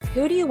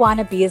Who do you want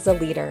to be as a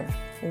leader?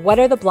 What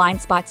are the blind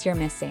spots you're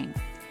missing?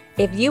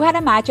 If you had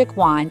a magic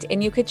wand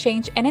and you could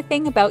change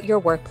anything about your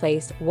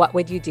workplace, what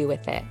would you do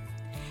with it?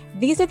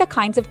 These are the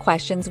kinds of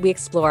questions we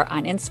explore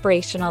on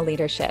Inspirational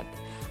Leadership.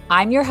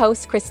 I'm your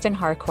host, Kristen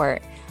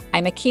Harcourt.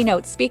 I'm a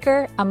keynote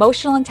speaker,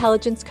 emotional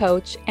intelligence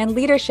coach, and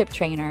leadership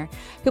trainer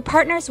who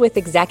partners with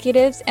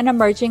executives and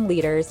emerging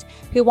leaders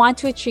who want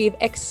to achieve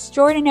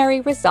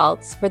extraordinary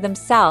results for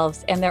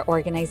themselves and their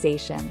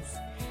organizations.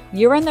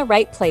 You're in the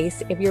right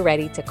place if you're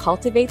ready to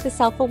cultivate the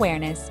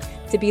self-awareness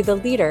to be the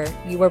leader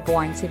you were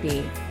born to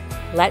be.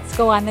 Let's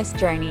go on this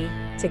journey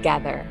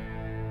together.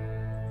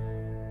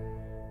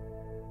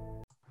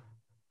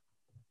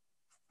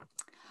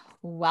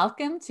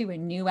 Welcome to a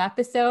new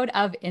episode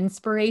of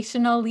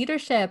Inspirational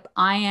Leadership.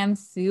 I am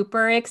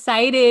super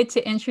excited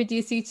to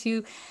introduce you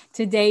to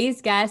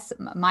today's guest,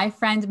 my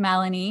friend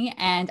Melanie,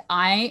 and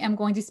I am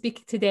going to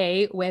speak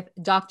today with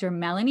Dr.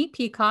 Melanie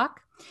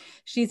Peacock.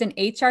 She's an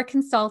HR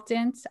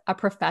consultant, a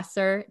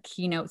professor,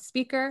 keynote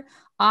speaker,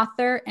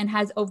 author, and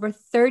has over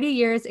 30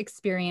 years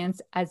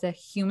experience as a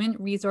human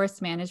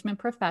resource management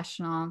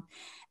professional.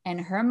 And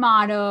her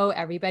motto,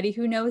 everybody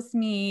who knows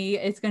me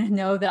is going to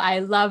know that I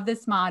love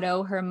this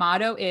motto. Her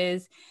motto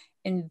is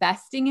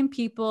investing in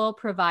people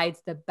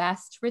provides the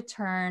best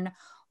return.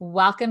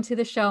 Welcome to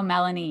the show,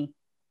 Melanie.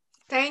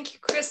 Thank you,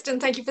 Kristen.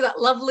 Thank you for that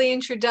lovely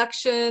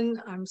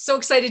introduction. I'm so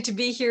excited to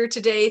be here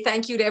today.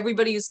 Thank you to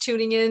everybody who's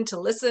tuning in to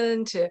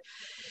listen, to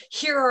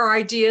hear our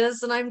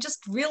ideas. And I'm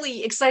just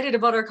really excited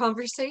about our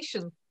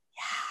conversation.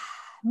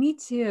 Yeah, me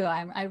too.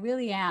 I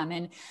really am.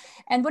 And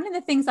one of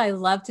the things I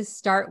love to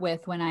start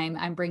with when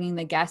I'm bringing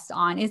the guests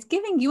on is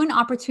giving you an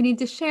opportunity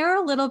to share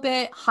a little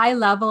bit high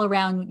level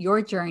around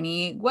your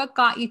journey. What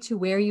got you to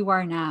where you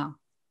are now?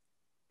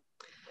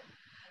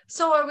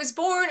 So I was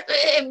born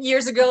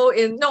years ago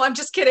no, I'm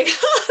just kidding.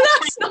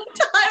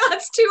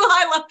 That's too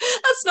high level.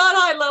 That's not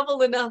high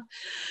level enough.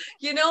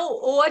 You know,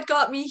 what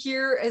got me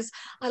here is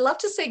I love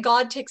to say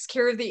God takes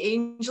care of the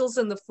angels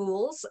and the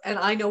fools, and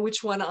I know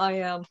which one I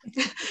am.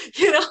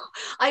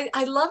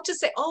 I love to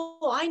say,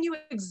 oh, I knew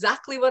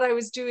exactly what I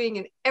was doing,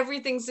 and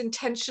everything's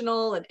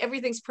intentional and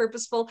everything's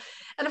purposeful.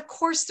 And of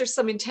course, there's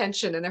some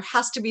intention, and there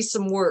has to be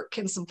some work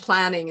and some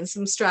planning and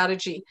some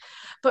strategy.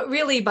 But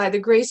really, by the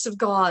grace of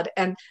God,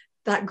 and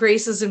that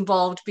grace is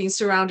involved being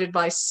surrounded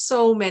by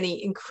so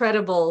many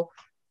incredible,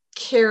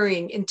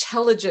 caring,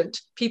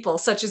 intelligent people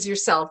such as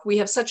yourself. We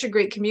have such a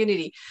great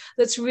community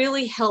that's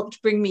really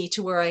helped bring me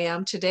to where I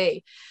am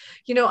today.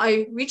 You know,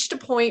 I reached a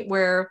point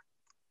where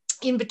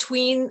in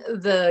between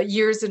the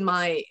years in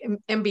my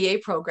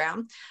MBA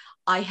program,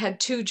 I had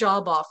two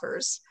job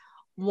offers,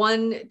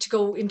 one to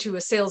go into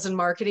a sales and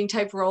marketing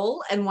type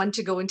role and one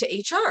to go into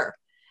HR.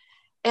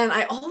 And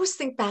I always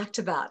think back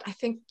to that. I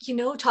think,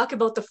 talk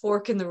about the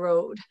fork in the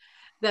road,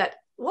 that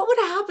what would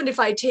have happened if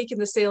I had taken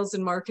the sales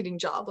and marketing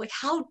job? Like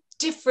how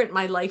different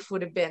my life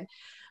would have been.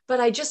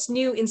 But I just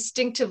knew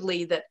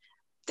instinctively that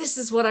this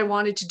is what I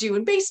wanted to do.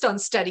 And based on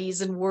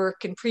studies and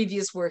work and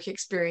previous work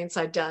experience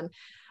I'd done,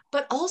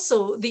 but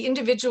also the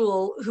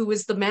individual who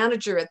was the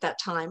manager at that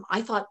time,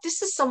 I thought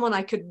this is someone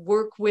I could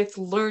work with,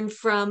 learn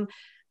from.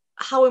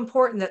 How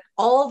important that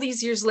all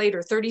these years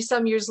later, 30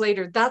 some years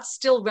later, that's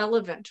still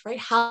relevant, right?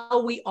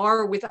 How we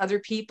are with other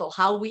people,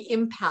 how we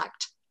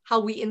impact, how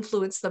we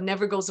influence them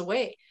never goes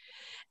away.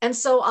 And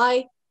so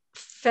I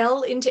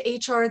fell into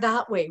HR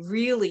that way.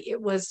 Really,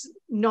 it was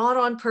not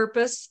on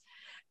purpose.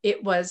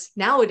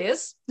 Now it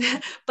is,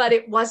 but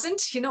it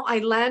wasn't. I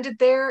landed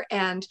there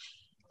and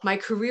my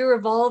career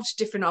evolved,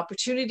 different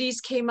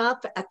opportunities came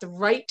up at the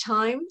right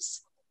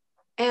times.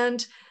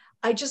 And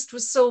I just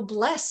was so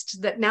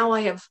blessed that now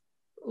I have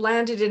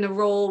landed in a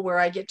role where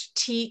I get to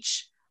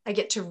teach, I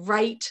get to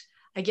write,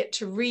 I get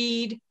to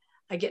read,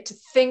 I get to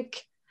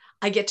think,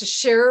 I get to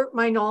share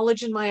my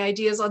knowledge and my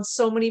ideas on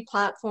so many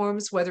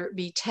platforms, whether it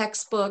be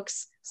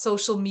textbooks,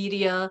 social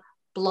media,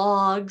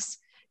 blogs,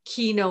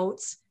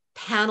 keynotes,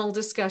 panel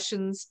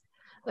discussions.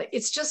 Like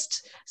it's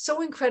just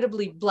so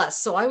incredibly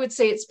blessed. So I would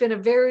say it's been a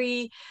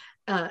very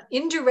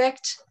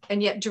indirect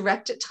and yet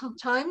direct at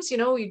times.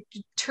 You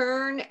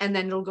turn and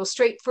then it'll go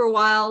straight for a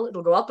while,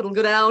 it'll go up, it'll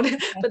go down,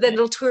 but then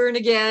it'll turn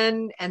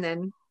again and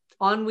then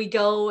on we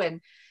go.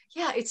 And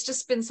yeah, it's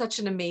just been such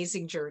an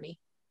amazing journey.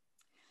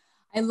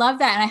 I love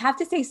that. And I have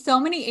to say, so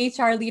many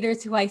HR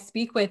leaders who I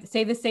speak with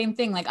say the same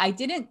thing. Like, I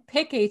didn't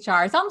pick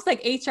HR. It's almost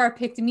like HR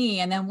picked me.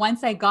 And then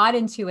once I got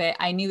into it,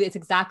 I knew it's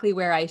exactly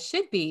where I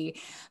should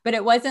be. But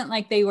it wasn't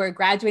like they were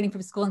graduating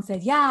from school and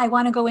said, yeah, I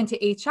want to go into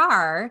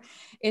HR.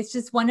 It's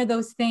just one of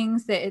those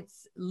things that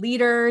it's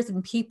leaders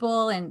and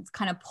people and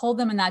kind of pull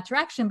them in that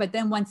direction. But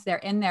then once they're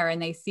in there and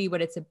they see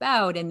what it's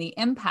about and the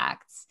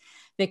impacts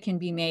that can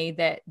be made,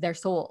 that they're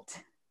sold.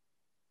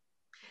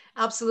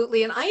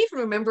 Absolutely. And I even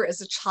remember as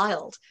a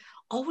child,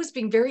 always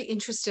being very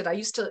interested. I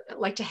used to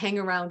like to hang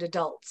around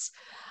adults.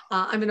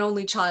 I'm an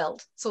only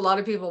child. So a lot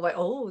of people are like,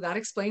 oh, that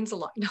explains a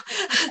lot.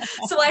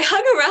 So I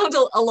hung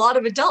around a lot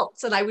of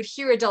adults and I would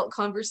hear adult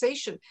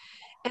conversation.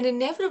 And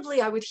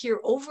inevitably I would hear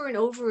over and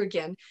over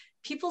again,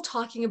 people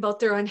talking about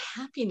their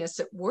unhappiness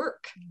at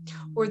work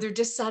or their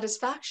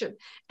dissatisfaction.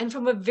 And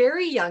from a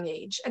very young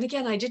age, and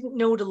again, I didn't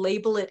know to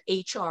label it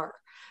HR,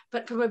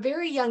 but from a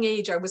very young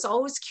age, I was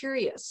always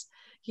curious,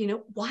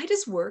 why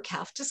does work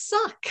have to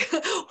suck?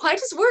 Why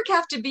does work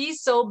have to be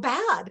so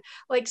bad?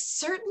 Like,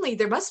 certainly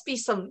there must be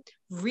some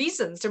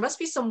reasons. There must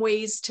be some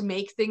ways to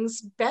make things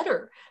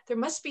better. There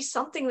must be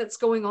something that's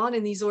going on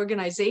in these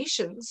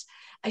organizations.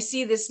 I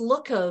see this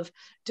look of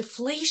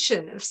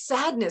deflation, of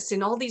sadness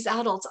in all these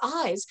adults'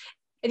 eyes.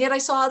 And yet I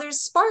saw others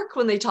spark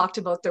when they talked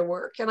about their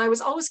work. And I was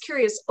always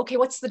curious, okay,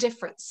 what's the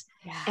difference?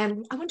 Yeah.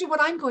 And I wonder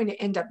what I'm going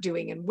to end up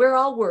doing and where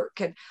I'll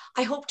work. And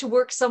I hope to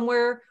work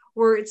somewhere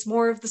where it's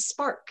more of the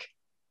spark.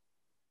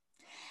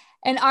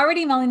 And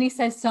already Melanie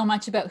says so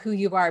much about who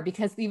you are,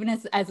 because even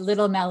as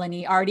little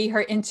Melanie, already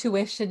her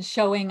intuition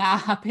showing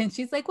up, and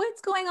she's like,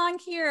 what's going on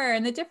here?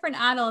 And the different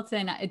adults,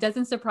 and it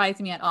doesn't surprise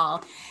me at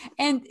all.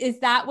 And is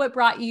that what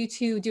brought you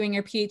to doing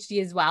your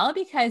PhD as well?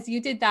 Because you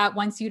did that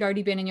once you'd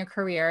already been in your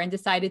career and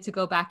decided to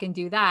go back and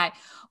do that.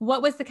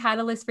 What was the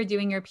catalyst for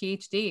doing your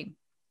PhD?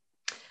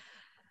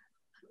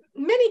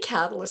 Many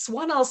catalysts.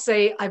 One, I'll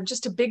say I'm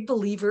just a big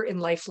believer in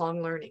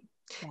lifelong learning.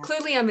 Yeah.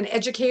 Clearly, I'm an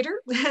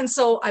educator, and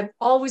so I'm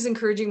always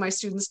encouraging my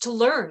students to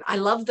learn. I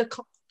love the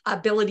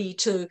ability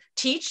to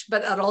teach,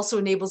 but that also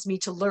enables me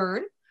to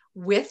learn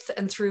with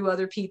and through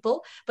other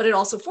people, but it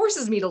also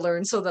forces me to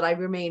learn so that I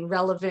remain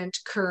relevant,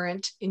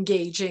 current,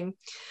 engaging.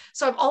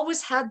 So I've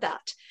always had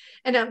that.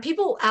 And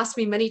people ask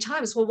me many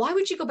times, well, why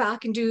would you go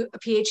back and do a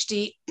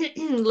PhD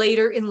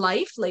later in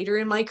life, later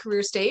in my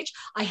career stage?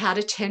 I had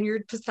a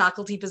tenured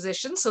faculty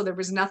position, so there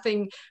was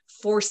nothing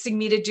forcing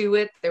me to do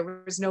it.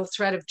 There was no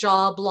threat of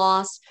job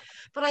loss.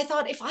 But I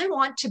thought, if I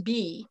want to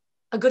be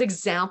a good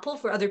example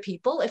for other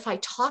people, if I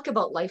talk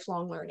about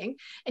lifelong learning,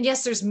 and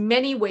yes, there's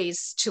many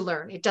ways to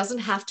learn. It doesn't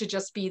have to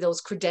just be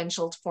those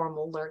credentialed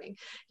formal learning,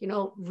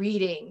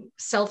 reading,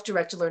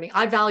 self-directed learning.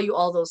 I value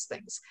all those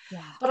things.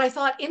 Yeah. But I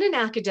thought, in an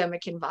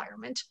academic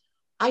environment,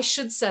 I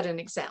should set an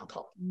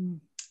example.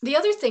 The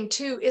other thing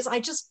too, is I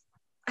just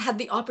had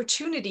the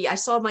opportunity. I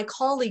saw my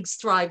colleagues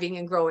thriving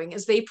and growing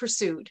as they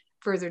pursued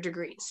further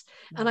degrees.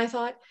 And I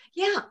thought,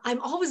 yeah,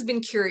 I've always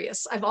been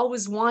curious. I've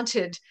always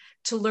wanted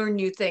to learn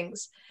new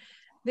things.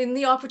 Then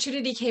the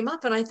opportunity came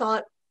up and I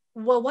thought,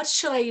 well, what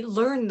should I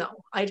learn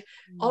though? I'd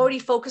already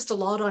focused a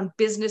lot on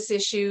business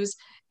issues.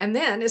 And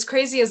then, as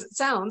crazy as it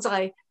sounds,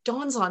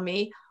 dawns on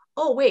me,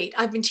 oh, wait,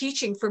 I've been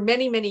teaching for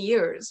many, many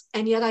years.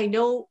 And yet I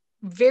know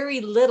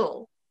very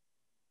little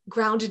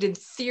grounded in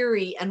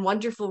theory and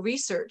wonderful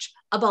research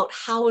about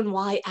how and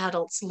why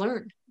adults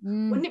learn.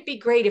 Wouldn't it be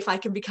great if I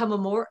could become a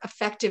more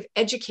effective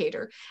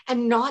educator,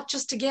 and not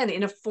just, again,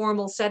 in a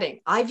formal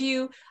setting? I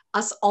view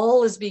us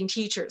all as being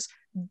teachers.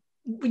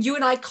 You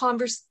and I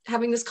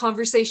having this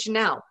conversation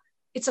now,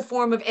 it's a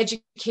form of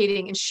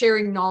educating and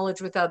sharing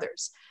knowledge with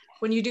others.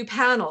 When you do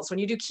panels, when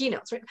you do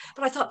keynotes, right?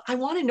 But I thought, I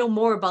want to know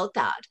more about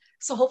that.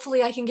 So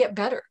hopefully I can get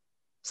better.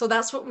 So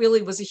that's what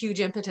really was a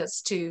huge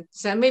impetus to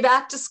send me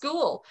back to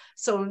school.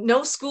 So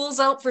no school's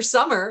out for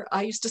summer.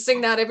 I used to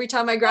sing that every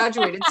time I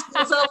graduated.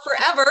 School's out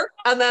forever.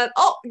 And then,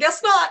 oh,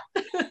 guess not.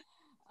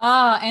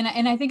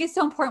 And I think it's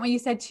so important what you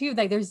said too,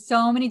 like there's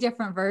so many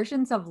different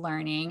versions of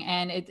learning,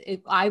 and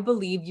I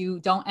believe you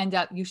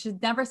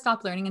should never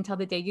stop learning until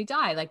the day you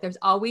die. Like there's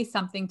always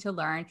something to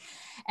learn.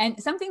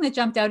 And something that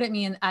jumped out at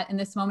me in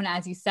this moment,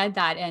 as you said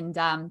that,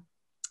 and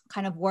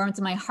kind of warmed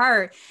my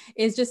heart,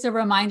 is just a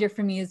reminder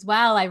for me as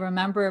well. I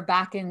remember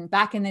back in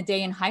the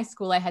day in high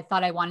school, I had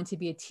thought I wanted to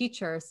be a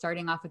teacher,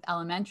 starting off with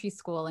elementary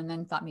school, and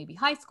then thought maybe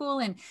high school.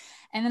 And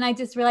then I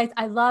just realized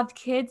I loved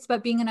kids,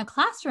 but being in a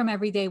classroom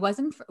every day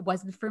wasn't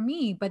for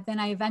me. But then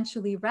I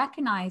eventually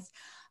recognized,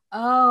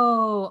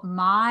 oh,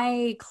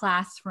 my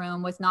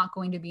classroom was not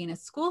going to be in a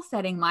school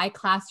setting. My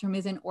classroom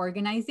is in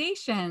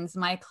organizations.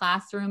 My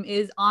classroom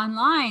is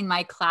online.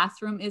 My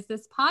classroom is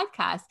this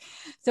podcast.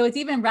 So it's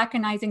even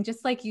recognizing,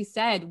 just like you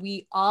said,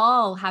 we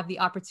all have the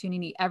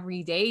opportunity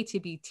every day to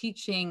be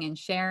teaching and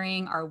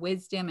sharing our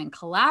wisdom and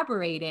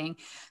collaborating.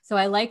 So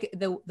I like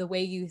the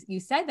way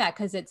you said that,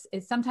 because it's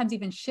sometimes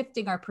even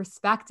shifting our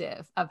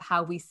perspective of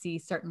how we see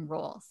certain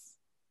roles.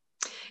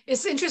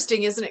 It's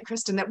interesting, isn't it,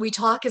 Kristen, that we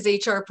talk as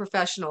HR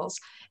professionals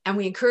and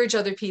we encourage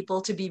other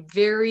people to be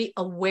very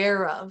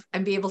aware of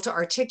and be able to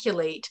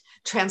articulate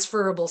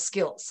transferable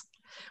skills.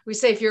 We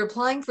say, if you're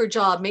applying for a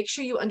job, make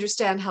sure you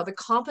understand how the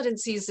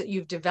competencies that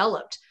you've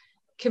developed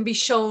can be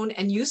shown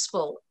and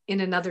useful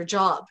in another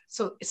job.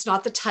 So it's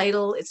not the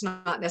title, it's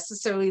not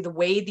necessarily the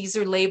way these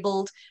are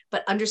labeled,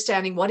 but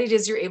understanding what it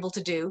is you're able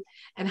to do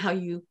and how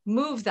you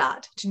move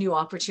that to new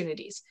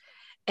opportunities.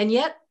 And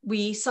yet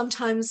we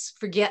sometimes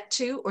forget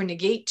to or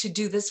negate to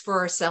do this for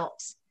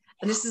ourselves.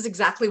 And this is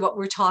exactly what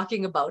we're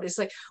talking about. It's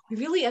like, we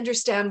really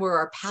understand where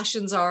our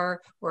passions are,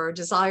 where our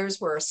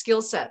desires, where our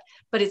skill set,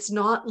 but it's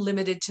not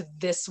limited to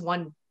this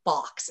one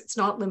box. It's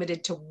not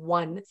limited to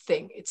one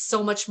thing. It's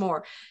so much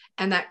more.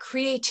 And that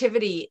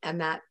creativity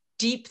and that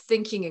deep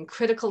thinking and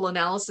critical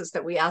analysis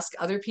that we ask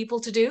other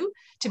people to do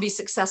to be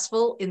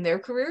successful in their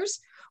careers,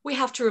 we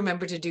have to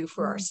remember to do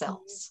for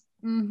ourselves.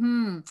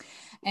 Mm-hmm.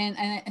 And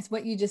it's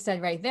what you just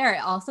said right there.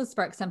 It also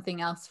sparked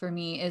something else for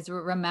me is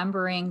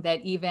remembering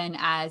that even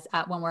as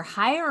when we're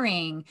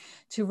hiring,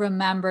 to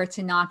remember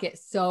to not get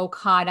so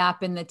caught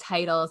up in the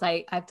titles.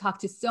 I've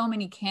talked to so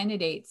many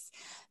candidates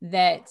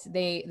that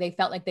they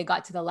felt like they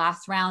got to the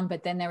last round,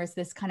 but then there was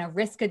this kind of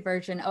risk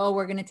aversion. Oh,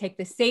 we're going to take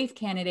the safe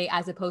candidate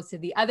as opposed to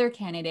the other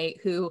candidate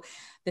who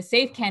the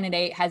safe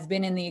candidate has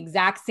been in the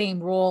exact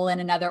same role in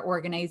another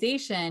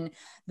organization.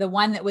 The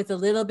one that was a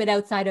little bit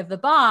outside of the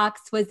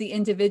box was the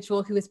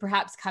individual who was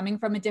perhaps coming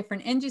from a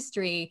different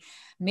industry.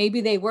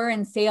 Maybe they were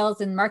in sales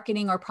and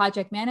marketing or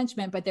project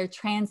management, but they're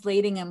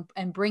translating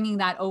and bringing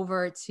that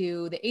over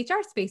to the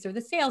HR space or the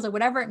sales or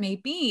whatever it may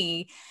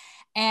be.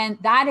 And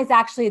that is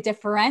actually a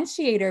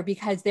differentiator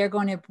because they're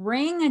going to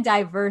bring a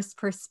diverse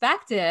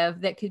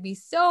perspective that could be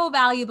so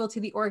valuable to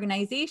the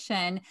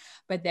organization,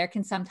 but there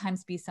can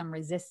sometimes be some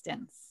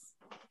resistance.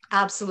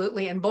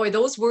 Absolutely. And boy,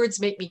 those words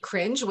make me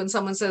cringe when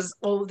someone says,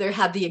 oh, they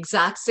had the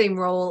exact same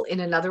role in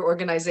another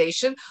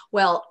organization.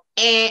 Well,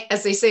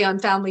 as they say on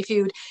Family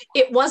Feud,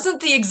 it wasn't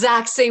the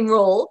exact same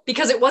role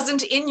because it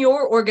wasn't in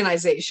your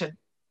organization.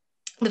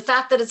 The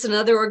fact that it's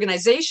another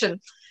organization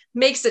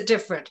makes it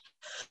different.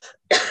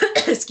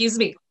 Excuse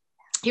me.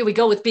 Here we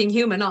go with being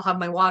human. I'll have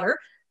my water.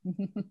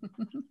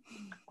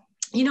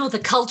 You know, the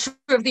culture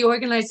of the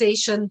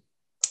organization,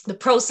 the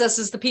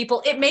processes, the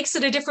people, it makes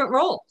it a different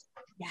role.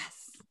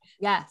 Yes,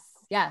 yes,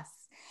 yes.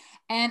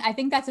 And I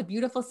think that's a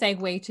beautiful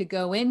segue to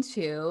go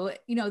into,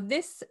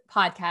 this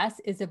podcast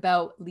is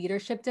about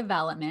leadership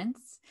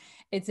developments.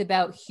 It's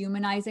about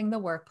humanizing the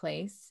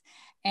workplace.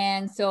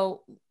 And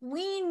so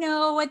we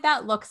know what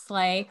that looks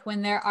like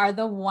when there are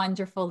the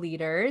wonderful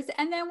leaders.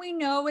 And then we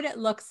know what it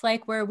looks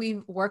like where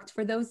we've worked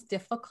for those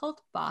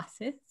difficult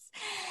bosses.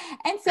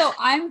 And so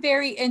I'm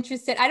very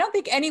interested. I don't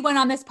think anyone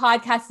on this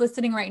podcast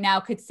listening right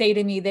now could say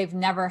to me they've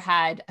never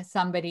had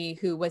somebody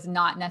who was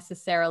not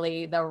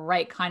necessarily the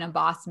right kind of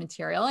boss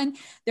material. And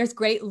there's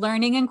great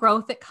learning and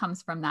growth that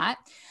comes from that.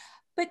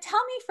 But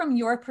tell me from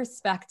your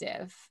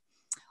perspective,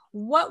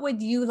 what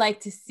would you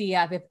like to see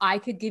if I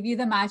could give you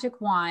the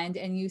magic wand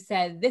and you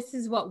said, this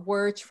is what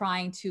we're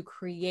trying to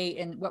create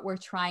and what we're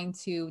trying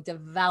to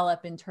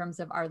develop in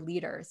terms of our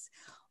leaders?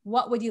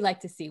 What would you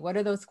like to see? What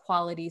are those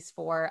qualities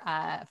for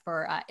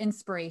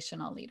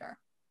inspirational leader?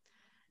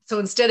 So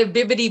instead of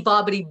bibbity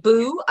bobbity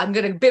boo, I'm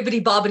going to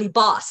bibbity bobbity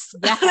boss.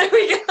 Yeah. There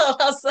we go.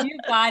 You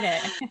got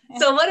it.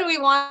 So what do we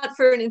want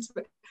for an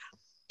inspiration?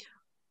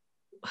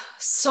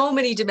 So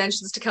many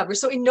dimensions to cover.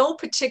 So in no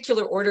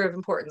particular order of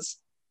importance,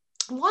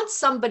 I want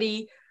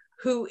somebody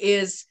who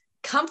is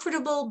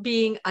comfortable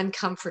being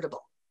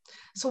uncomfortable.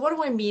 So what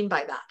do I mean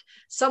by that?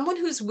 Someone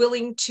who's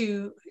willing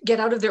to get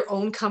out of their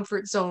own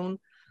comfort zone,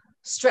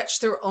 stretch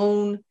their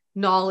own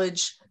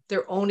knowledge,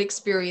 their own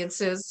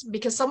experiences,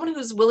 because someone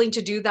who's willing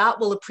to do that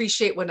will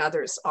appreciate when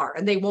others are,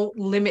 and they won't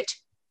limit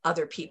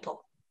other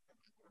people.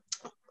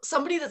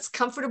 Somebody that's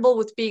comfortable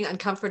with being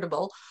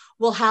uncomfortable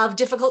will have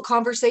difficult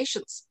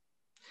conversations.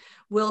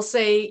 We'll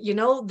say,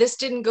 this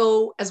didn't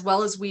go as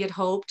well as we had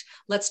hoped.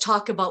 Let's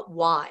talk about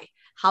why.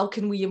 How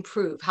can we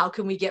improve? How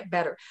can we get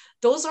better?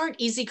 Those aren't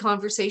easy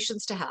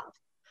conversations to have.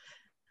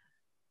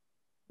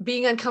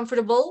 Being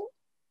uncomfortable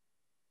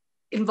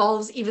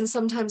involves even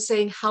sometimes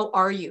saying, how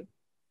are you?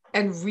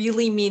 And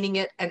really meaning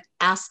it and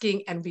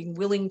asking and being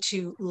willing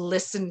to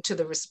listen to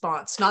the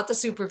response, not the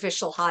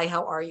superficial, hi,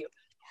 how are you?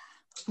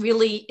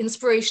 Really,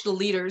 inspirational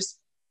leaders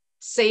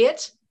say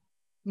it,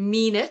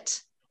 mean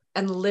it,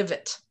 and live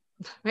it.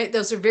 Right?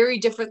 Those are very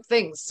different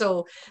things.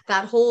 So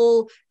that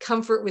whole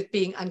comfort with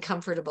being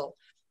uncomfortable.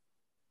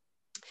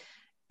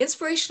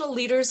 Inspirational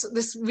leaders,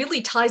 this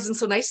really ties in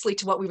so nicely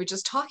to what we were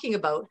just talking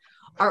about,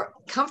 are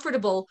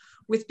comfortable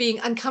with being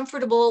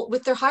uncomfortable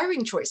with their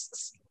hiring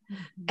choices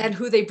and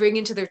who they bring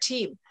into their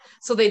team.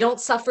 So they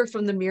don't suffer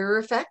from the mirror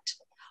effect.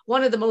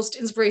 One of the most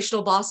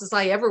inspirational bosses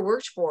I ever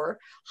worked for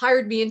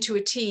hired me into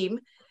a team.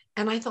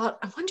 And I thought,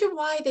 I wonder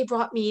why they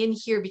brought me in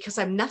here, because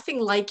I'm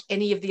nothing like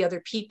any of the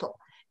other people.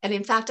 And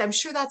in fact, I'm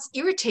sure that's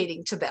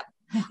irritating to them.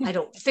 I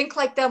don't think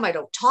like them. I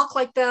don't talk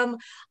like them.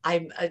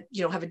 I'm,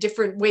 have a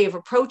different way of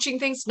approaching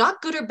things,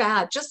 not good or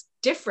bad, just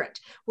different.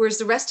 Whereas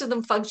the rest of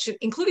them function,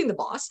 including the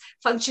boss,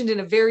 functioned in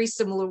a very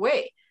similar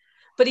way.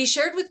 But he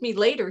shared with me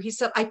later, he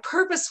said, I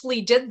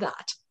purposefully did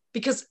that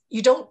because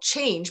you don't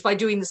change by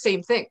doing the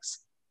same things.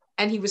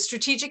 And he was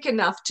strategic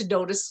enough to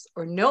notice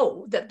or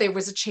know that there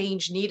was a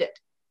change needed.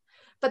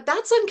 But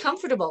that's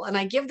uncomfortable. And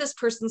I give this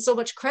person so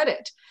much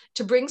credit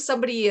to bring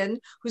somebody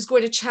in who's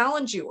going to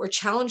challenge you or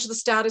challenge the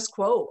status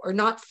quo or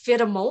not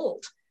fit a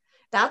mold.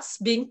 That's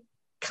being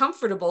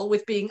comfortable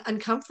with being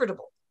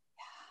uncomfortable.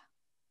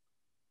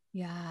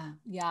 Yeah.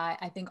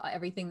 I think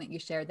everything that you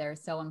shared there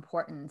is so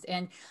important.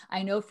 And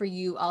I know for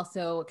you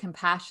also,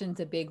 compassion's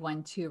a big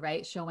one too,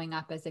 right? Showing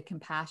up as a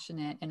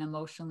compassionate and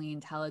emotionally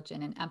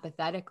intelligent and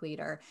empathetic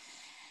leader.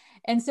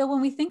 And so when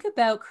we think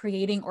about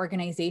creating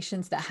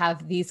organizations that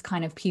have these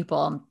kind of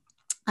people,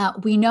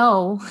 We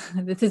know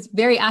this is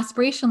very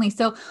aspirationally.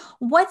 So,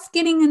 what's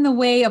getting in the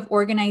way of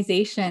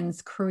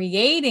organizations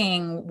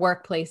creating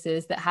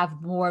workplaces that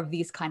have more of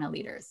these kind of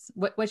leaders?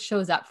 What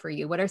shows up for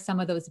you? What are some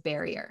of those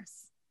barriers?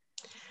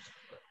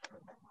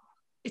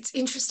 It's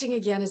interesting,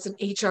 again, as an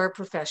HR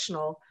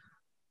professional,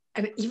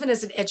 and even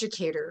as an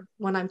educator,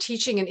 when I'm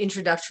teaching an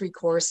introductory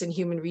course in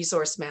human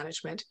resource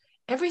management,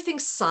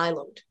 everything's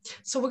siloed.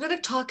 So we're going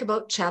to talk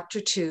about chapter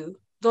 2,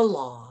 the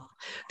law.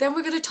 Then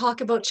we're going to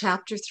talk about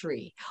chapter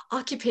 3,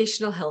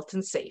 occupational health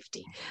and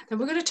safety. Then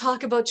we're going to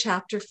talk about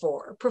chapter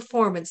 4,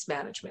 performance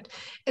management.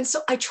 And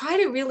so I try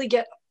to really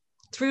get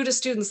through to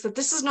students that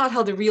this is not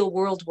how the real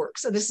world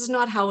works. And this is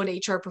not how an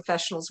HR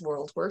professional's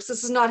world works.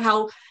 This is not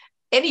how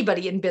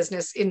anybody in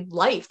business, in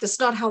life, that's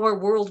not how our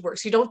world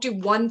works. You don't do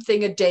one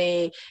thing a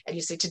day and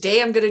you say,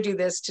 today I'm going to do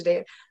this,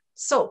 today.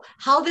 So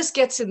how this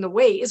gets in the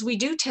way is we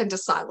do tend to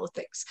silo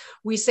things.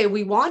 We say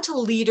we want a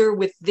leader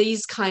with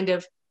these kind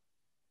of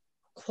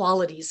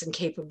qualities and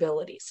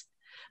capabilities.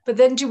 But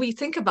then do we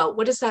think about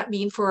what does that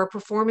mean for our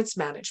performance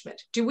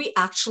management? Do we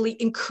actually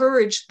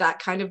encourage that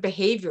kind of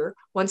behavior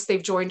once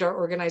they've joined our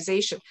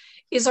organization?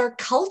 Is our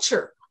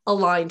culture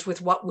aligned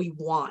with what we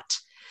want?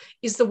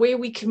 Is the way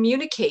we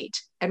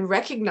communicate and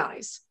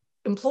recognize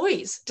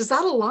employees, does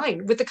that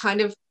align with the kind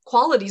of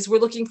qualities we're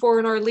looking for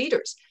in our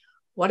leaders?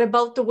 What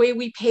about the way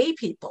we pay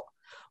people?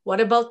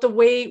 What about the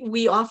way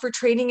we offer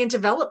training and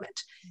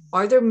development?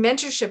 Are there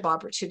mentorship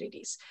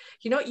opportunities?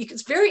 You know,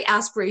 it's very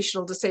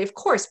aspirational to say, of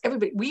course,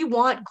 everybody, we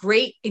want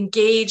great,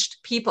 engaged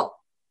people.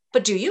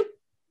 But do you?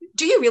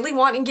 Do you really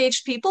want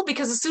engaged people?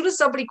 Because as soon as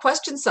somebody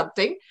questions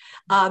something,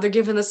 they're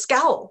given a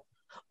scowl,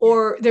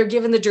 or they're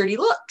given the dirty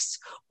looks,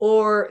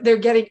 or they're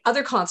getting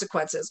other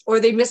consequences, or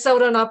they miss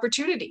out on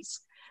opportunities.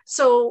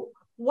 So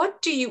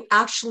what do you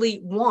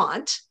actually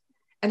want?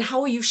 And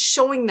how are you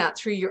showing that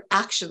through your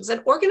actions?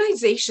 And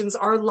organizations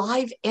are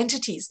live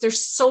entities. They're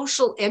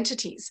social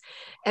entities.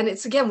 And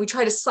it's, again, we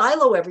try to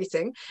silo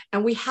everything,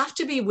 and we have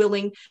to be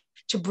willing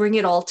to bring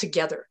it all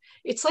together.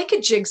 It's like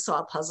a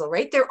jigsaw puzzle,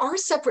 right? There are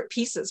separate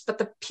pieces, but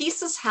the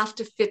pieces have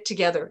to fit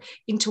together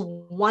into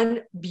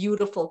one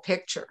beautiful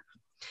picture.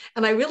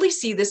 And I really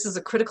see this as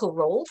a critical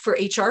role for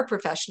HR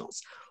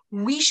professionals.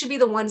 We should be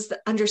the ones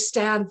that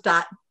understand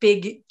that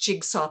big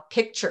jigsaw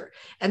picture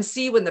and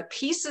see when the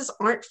pieces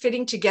aren't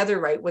fitting together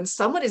right, when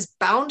someone is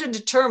bound and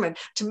determined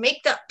to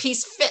make that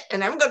piece fit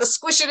and I'm going to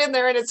squish it in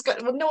there and it's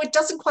good. Well, no, it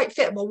doesn't quite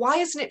fit. Well, why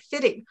isn't it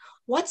fitting?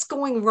 What's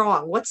going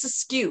wrong? What's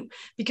askew?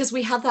 Because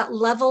we have that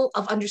level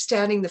of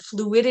understanding the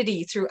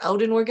fluidity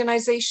throughout an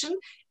organization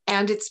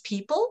and its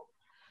people.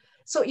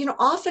 So, you know,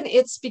 often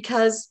it's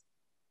because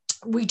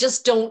we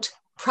just don't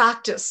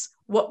practice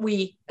what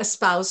we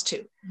espouse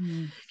to.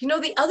 You know,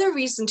 the other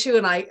reason too,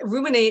 and I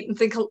ruminate and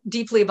think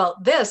deeply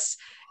about this,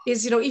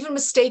 is, you know, even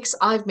mistakes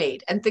I've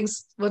made and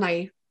things when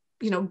I,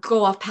 you know,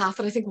 go off path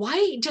and I think,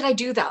 why did I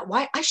do that?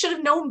 Why? I should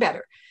have known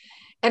better.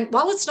 And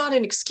while it's not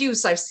an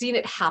excuse, I've seen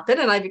it happen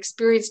and I've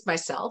experienced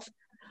myself,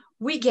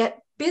 we get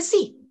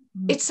busy.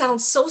 It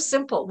sounds so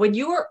simple. When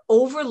you are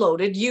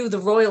overloaded, you, the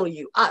royal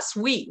you, us,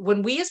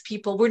 when we as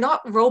people, we're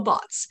not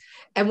robots.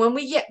 And when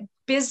we get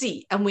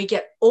busy and we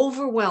get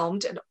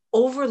overwhelmed and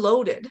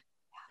overloaded,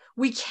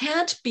 we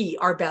can't be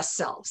our best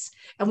selves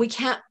and we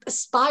can't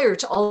aspire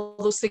to all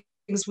those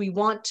things we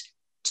want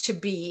to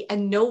be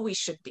and know we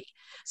should be.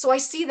 So I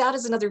see that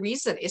as another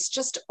reason. It's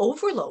just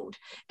overload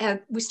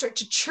and we start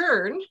to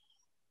churn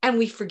and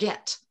we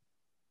forget.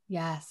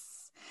 Yes.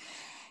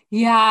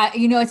 Yeah,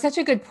 you know, it's such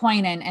a good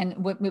point.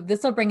 And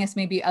this will bring us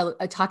maybe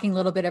a talking a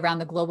little bit around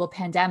the global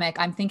pandemic.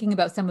 I'm thinking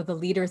about some of the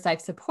leaders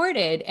I've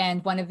supported.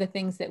 And one of the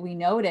things that we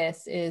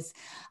notice is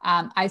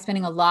I'm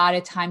spending a lot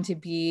of time to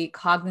be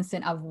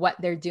cognizant of what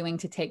they're doing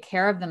to take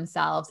care of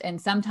themselves.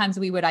 And sometimes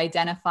we would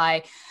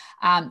identify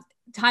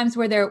times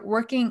where they're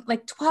working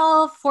like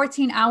 12,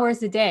 14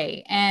 hours a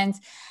day.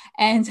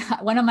 And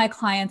one of my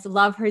clients,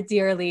 love her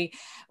dearly,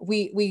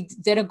 we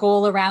did a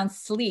goal around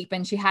sleep,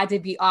 and she had to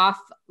be off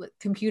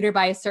computer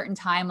by a certain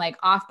time, like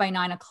off by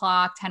 9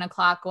 o'clock, 10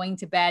 o'clock, going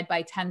to bed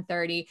by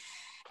 10:30.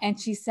 And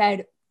she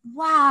said,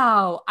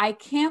 wow, I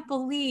can't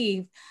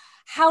believe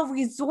how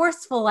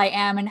resourceful I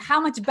am and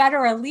how much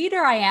better a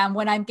leader I am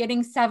when I'm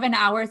getting 7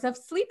 hours of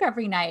sleep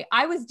every night.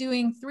 I was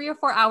doing 3 or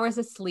 4 hours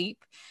of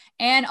sleep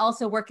and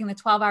also working the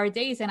 12-hour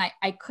days. And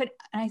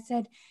I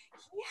said,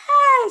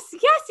 yes,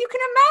 you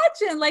can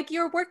imagine, like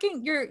you're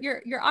working,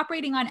 you're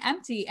operating on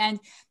empty. And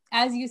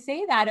as you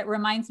say that, it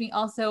reminds me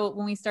also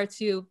when we start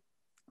to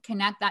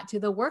connect that to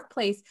the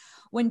workplace,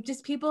 when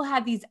just people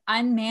have these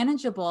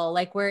unmanageable,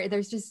 like where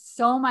there's just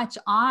so much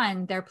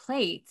on their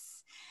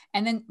plates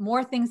and then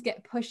more things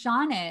get pushed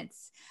on it,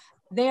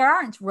 they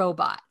aren't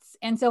robots.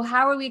 And so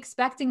how are we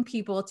expecting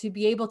people to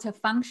be able to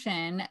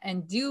function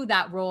and do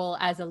that role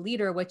as a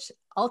leader, which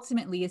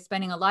ultimately is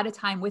spending a lot of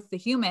time with the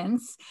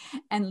humans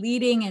and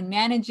leading and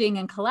managing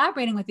and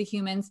collaborating with the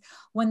humans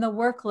when the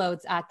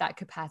workload's at that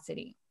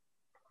capacity?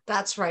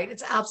 That's right.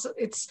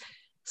 It's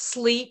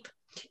sleep.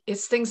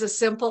 It's things as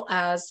simple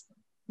as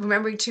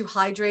remembering to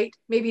hydrate,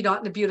 maybe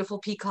not in a beautiful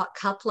peacock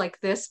cup like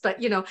this,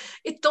 but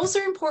those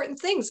are important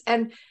things.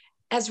 And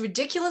as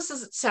ridiculous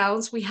as it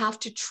sounds, we have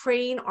to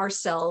train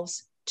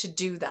ourselves to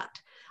do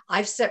that.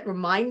 I've set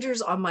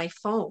reminders on my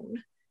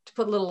phone to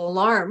put a little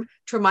alarm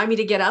to remind me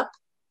to get up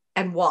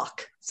and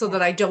walk so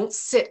that I don't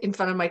sit in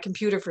front of my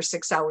computer for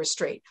 6 hours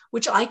straight,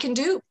 which I can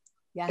do.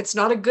 Yeah. It's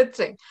not a good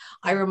thing.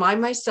 I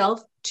remind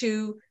myself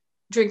to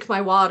drink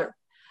my water.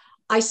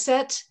 I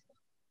set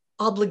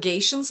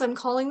obligations, I'm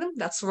calling them.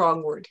 That's the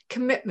wrong word.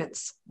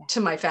 Commitments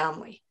to my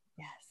family.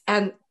 Yes.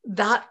 And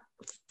that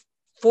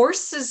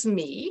forces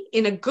me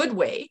in a good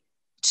way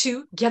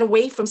to get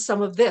away from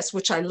some of this,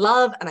 which I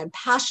love and I'm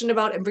passionate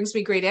about and brings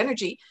me great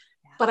energy,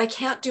 but I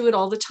can't do it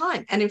all the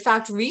time. And in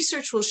fact,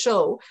 research will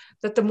show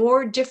that the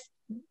more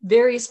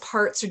various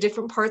parts or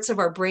different parts of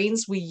our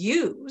brains we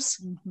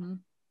use,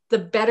 the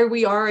better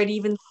we are at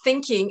even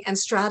thinking and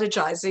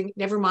strategizing,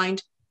 never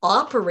mind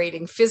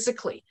operating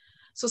physically.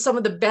 So some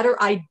of the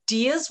better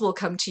ideas will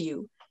come to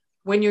you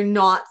when you're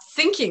not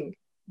thinking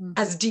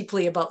as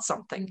deeply about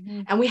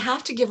something. And we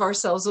have to give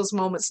ourselves those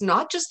moments,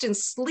 not just in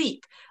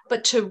sleep,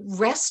 but to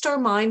rest our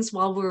minds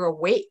while we're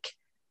awake.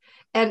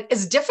 And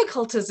as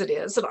difficult as it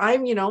is, and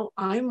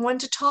I'm one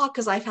to talk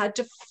because I've had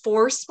to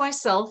force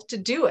myself to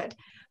do it.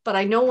 But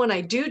I know when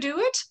I do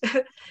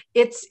it,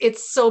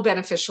 it's so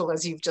beneficial,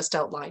 as you've just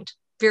outlined.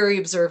 Very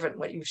observant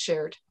what you've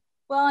shared.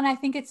 Well, and I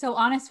think it's so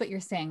honest what you're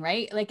saying,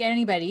 right? Like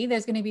anybody,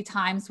 there's going to be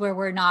times where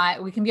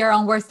we can be our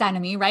own worst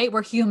enemy, right?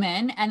 We're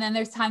human. And then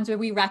there's times where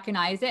we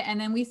recognize it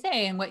and then we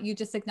say, and what you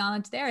just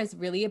acknowledged there is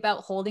really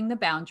about holding the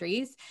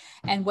boundaries.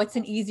 And what's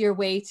an easier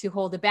way to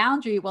hold a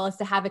boundary? Well, is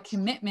to have a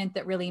commitment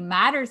that really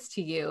matters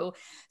to you.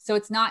 So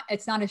it's not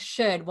a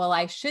should, well,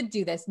 I should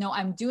do this. No,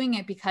 I'm doing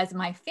it because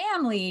my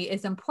family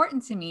is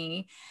important to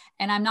me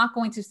and I'm not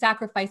going to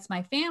sacrifice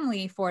my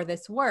family for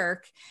this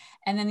work.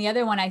 And then the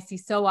other one I see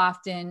so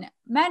often,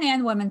 men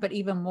and women, but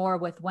even more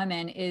with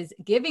women, is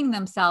giving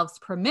themselves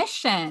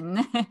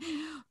permission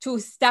to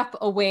step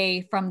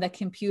away from the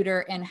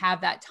computer and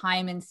have that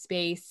time and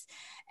space.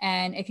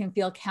 And it can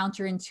feel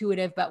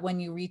counterintuitive, but when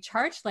you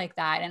recharge like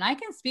that, and I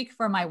can speak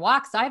for my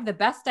walks, I have the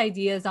best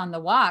ideas on the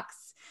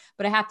walks,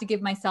 but I have to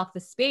give myself the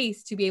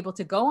space to be able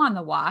to go on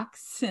the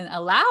walks and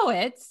allow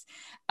it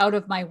out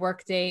of my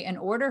workday in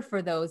order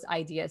for those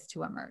ideas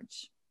to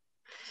emerge.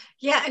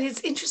 Yeah. And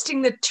it's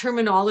interesting the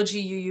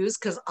terminology you use,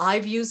 because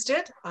I've used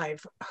it.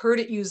 I've heard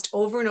it used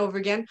over and over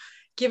again,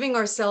 giving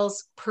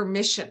ourselves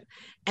permission.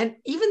 And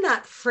even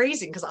that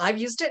phrasing, because I've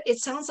used it, it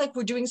sounds like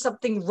we're doing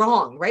something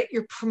wrong, right?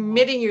 You're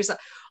permitting yourself.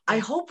 I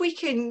hope we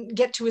can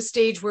get to a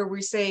stage where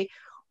we say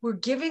we're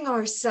giving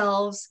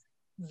ourselves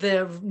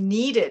the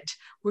needed,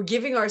 we're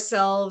giving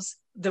ourselves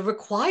the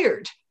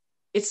required.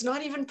 It's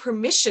not even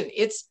permission,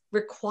 it's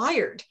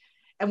required.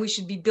 And we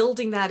should be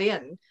building that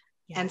in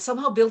and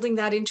somehow building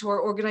that into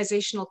our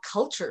organizational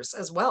cultures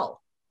as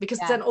well. Because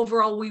then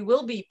overall we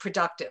will be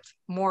productive,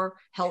 more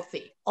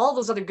healthy, all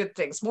those other good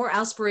things, more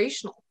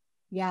aspirational.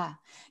 Yeah.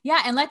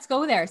 Yeah. And let's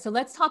go there. So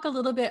let's talk a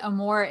little bit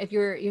more, if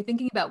you're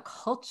thinking about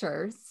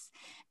cultures,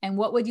 and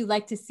what would you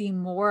like to see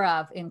more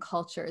of in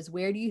cultures?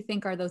 Where do you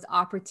think are those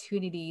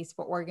opportunities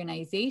for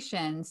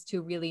organizations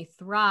to really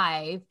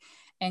thrive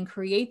and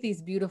create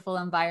these beautiful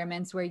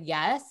environments where,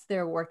 yes,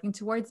 they're working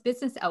towards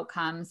business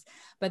outcomes,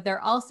 but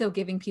they're also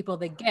giving people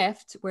the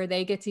gift where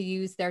they get to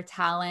use their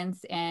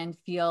talents and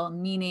feel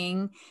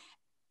meaning,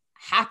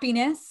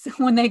 happiness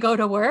when they go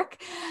to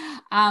work?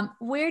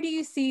 Where do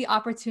you see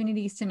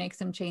opportunities to make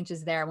some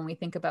changes there when we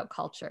think about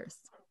cultures?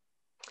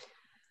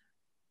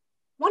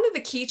 One of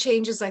the key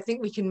changes I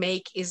think we can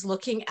make is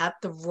looking at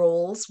the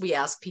roles we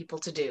ask people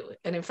to do.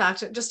 And in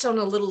fact, just on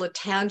a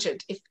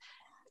tangent, if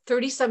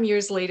 30 some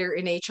years later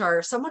in HR,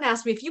 if someone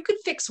asked me if you could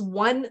fix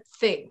one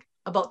thing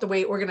about the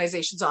way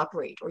organizations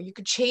operate, or you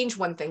could change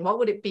one thing, what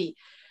would it be?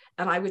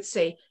 And I would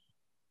say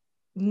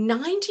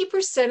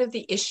 90% of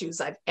the issues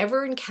I've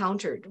ever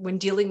encountered when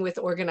dealing with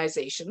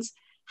organizations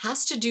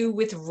has to do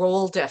with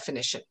role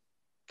definition.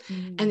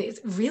 And it's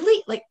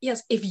really like,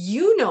 yes, if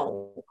you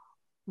know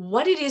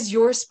what it is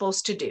you're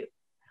supposed to do,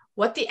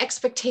 what the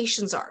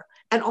expectations are,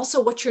 and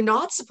also what you're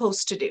not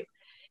supposed to do.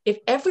 If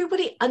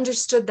everybody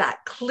understood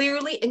that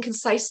clearly and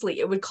concisely,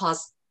 it would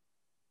cause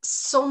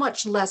so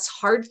much less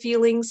hard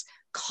feelings,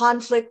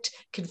 conflict,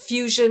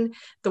 confusion.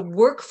 The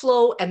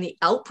workflow and the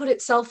output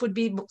itself would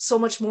be so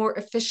much more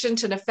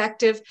efficient and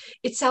effective.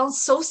 It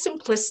sounds so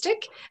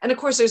simplistic. And of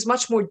course, there's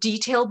much more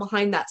detail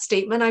behind that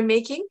statement I'm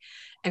making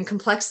and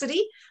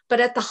complexity.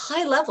 But at the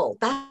high level,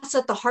 that's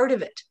at the heart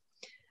of it.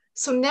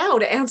 So now,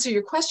 to answer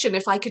your question,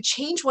 if I could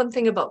change one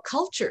thing about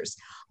cultures,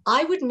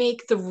 I would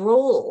make the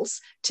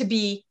roles to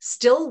be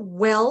still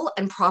well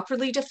and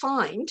properly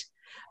defined,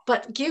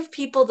 but give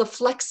people the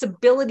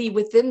flexibility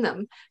within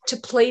them to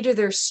play to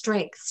their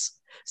strengths,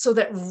 so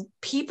that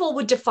people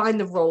would define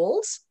the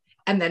roles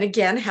and then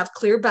again have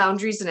clear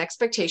boundaries and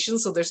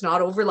expectations, so there's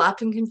not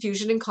overlap and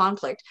confusion and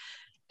conflict.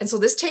 And so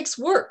this takes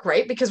work,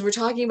 right? Because we're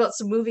talking about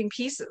some moving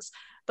pieces.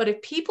 But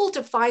if people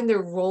define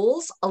their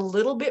roles a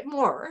little bit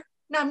more,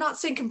 Now, I'm not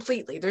saying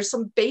completely. There's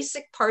some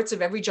basic parts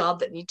of every job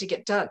that need to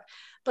get done.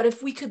 But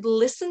if we could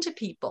listen to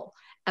people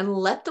and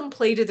let them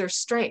play to their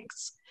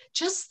strengths,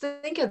 just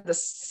think of the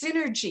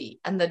synergy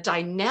and the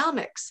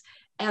dynamics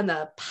and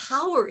the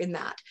power in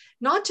that,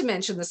 not to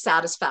mention the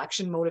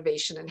satisfaction,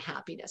 motivation, and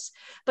happiness.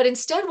 But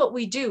instead, what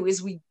we do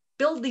is we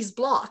build these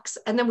blocks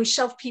and then we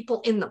shove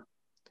people in them.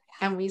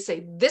 And we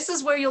say, this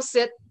is where you'll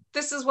sit.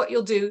 This is what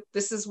you'll do.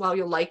 This is how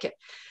you'll like it.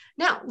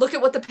 Now, look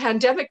at what the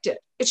pandemic did.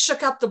 It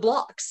shook up the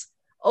blocks.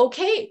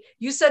 Okay,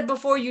 you said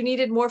before you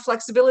needed more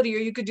flexibility or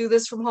you could do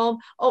this from home.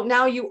 Oh,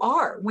 now you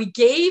are. We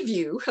gave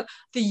you,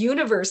 the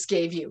universe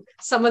gave you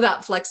some of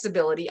that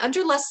flexibility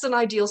under less than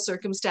ideal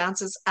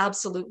circumstances,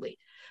 absolutely.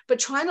 But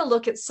trying to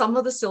look at some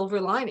of the silver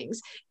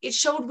linings, it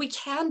showed we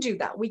can do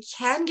that. We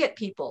can get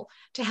people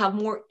to have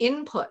more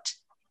input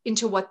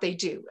into what they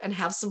do and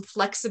have some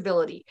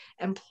flexibility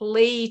and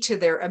play to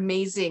their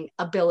amazing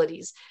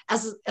abilities,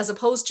 as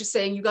opposed to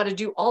saying you got to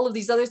do all of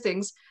these other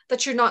things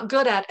that you're not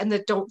good at and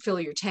that don't fill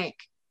your tank.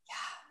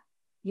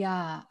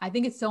 Yeah, I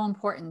think it's so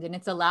important, and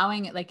it's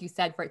allowing it, like you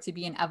said, for it to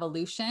be an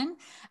evolution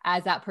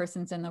as that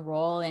person's in the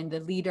role and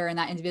the leader and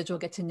that individual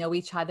get to know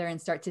each other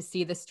and start to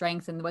see the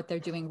strengths and what they're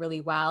doing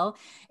really well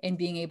and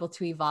being able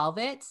to evolve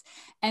it.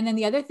 And then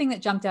the other thing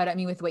that jumped out at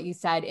me with what you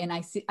said, and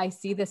I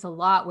see this a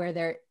lot where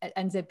there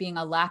ends up being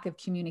a lack of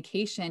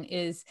communication,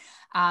 is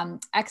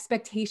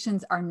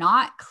expectations are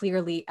not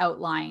clearly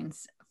outlined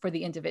for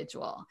the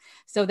individual.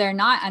 So they're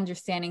not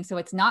understanding. So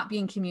it's not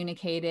being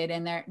communicated,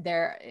 and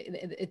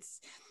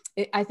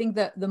I think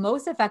the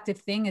most effective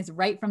thing is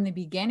right from the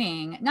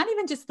beginning, not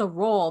even just the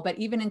role, but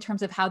even in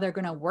terms of how they're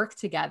going to work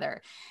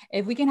together.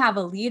 If we can have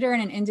a leader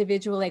and an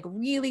individual like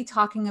really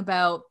talking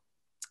about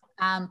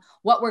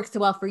what works so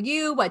well for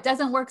you, what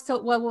doesn't work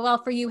so well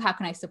for you, how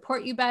can I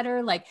support you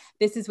better? Like,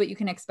 this is what you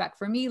can expect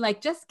from me. Like,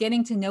 just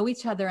getting to know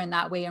each other in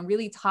that way and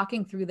really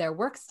talking through their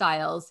work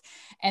styles.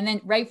 And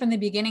then right from the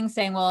beginning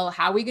saying, well,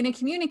 how are we going to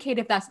communicate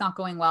if that's not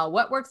going well?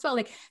 What works well?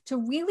 Like,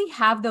 to really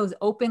have those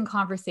open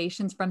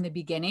conversations from the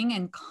beginning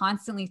and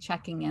constantly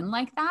checking in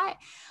like that.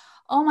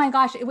 Oh my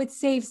gosh, it would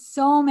save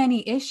so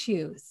many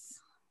issues.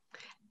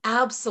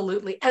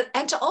 Absolutely.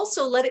 And to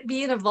also let it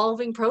be an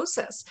evolving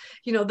process.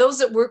 You know, those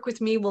that work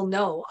with me will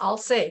know, I'll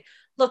say,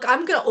 look,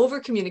 I'm going to over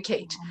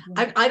communicate.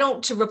 I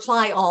don't to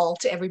reply all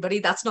to everybody.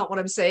 That's not what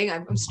I'm saying.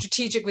 I'm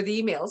strategic with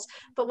emails.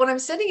 But when I'm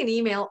sending an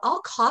email,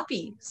 I'll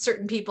copy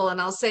certain people and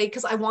I'll say,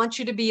 because I want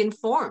you to be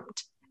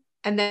informed.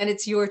 And then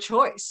it's your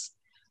choice.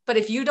 But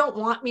if you don't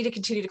want me to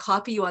continue to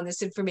copy you on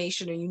this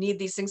information or you need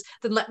these things,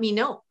 then let me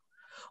know.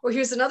 Or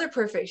here's another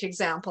perfect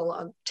example.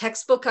 A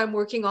textbook I'm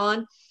working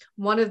on,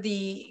 one of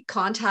the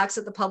contacts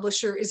at the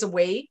publisher is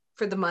away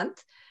for the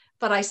month,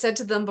 but I said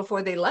to them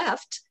before they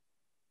left,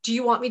 do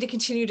you want me to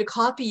continue to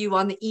copy you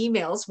on the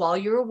emails while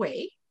you're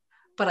away?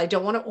 But I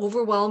don't want to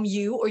overwhelm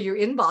you or your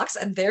inbox.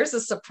 And there's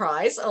a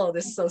surprise. Oh,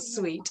 this is so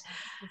sweet.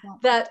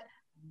 That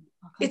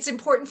it's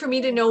important for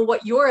me to know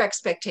what your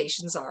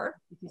expectations are.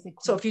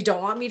 So if you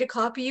don't want me to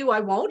copy you, I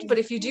won't. But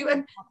if you do,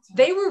 and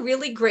they were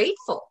really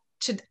grateful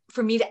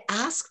for me to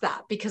ask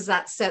that, because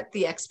that set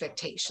the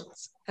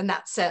expectations and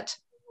that set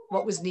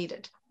what was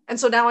needed. And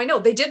so now I know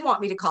they did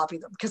want me to copy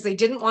them because they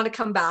didn't want to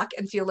come back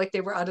and feel like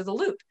they were out of the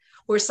loop,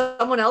 where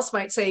someone else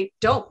might say,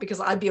 don't, because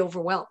I'd be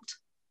overwhelmed.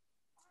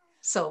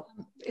 So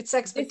it's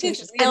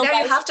expectations. And now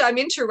you have to, I'm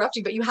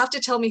interrupting, but you have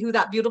to tell me who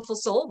that beautiful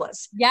soul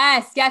was.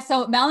 Yes. Yes.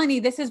 So Melanie,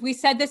 we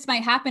said this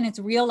might happen. It's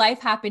real life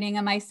happening.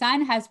 And my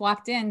son has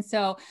walked in.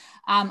 So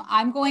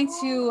I'm going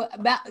to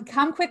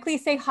come quickly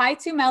say hi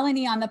to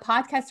Melanie on the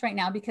podcast right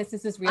now, because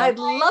this is real. I'd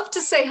love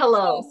to say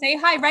hello. So say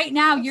hi right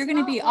now. You're going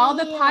to be, all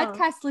the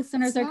podcast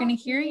listeners are going to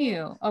hear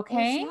you.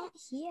 Okay. It's not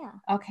here.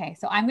 Okay.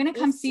 So I'm going to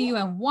come see you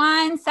in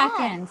 1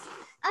 second.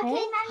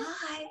 Okay.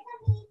 Hi.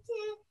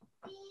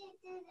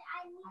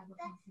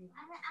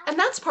 And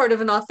that's part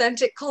of an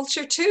authentic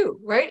culture too,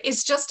 right?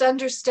 It's just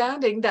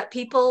understanding that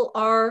people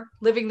are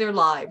living their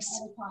lives,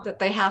 that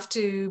they have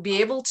to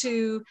be able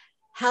to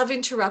have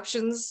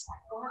interruptions.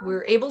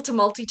 We're able to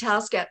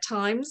multitask at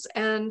times.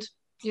 And,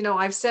 you know,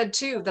 I've said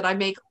too, that I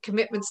make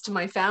commitments to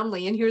my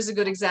family. And here's a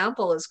good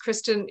example, as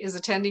Kristen is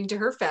attending to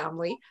her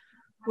family,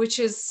 which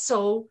is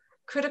so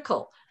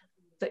critical,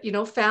 that, you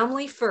know,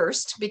 family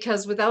first,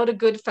 because without a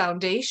good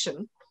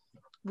foundation,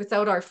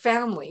 without our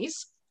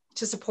families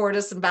to support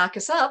us and back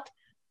us up,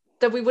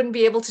 that we wouldn't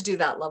be able to do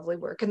that lovely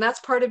work. And that's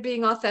part of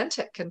being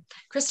authentic. And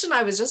Kristen,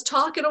 I was just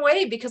talking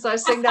away because I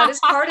was saying that is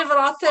part of an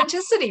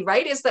authenticity,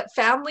 right? Is that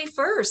family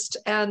first.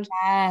 And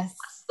yes.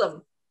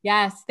 Awesome.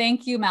 Yes.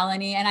 Thank you,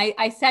 Melanie. And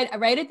I said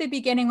right at the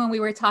beginning when we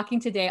were talking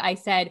today, I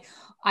said,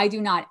 I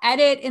do not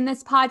edit in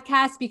this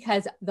podcast,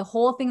 because the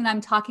whole thing that I'm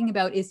talking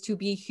about is to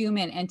be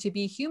human, and to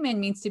be human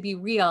means to be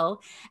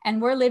real.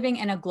 And we're living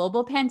in a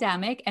global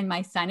pandemic, and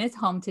my son is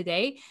home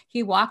today.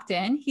 He walked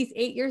in, he's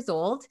 8 years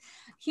old.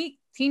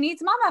 He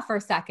needs mama for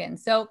a second.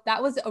 So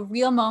that was a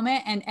real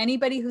moment. And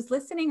anybody who's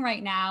listening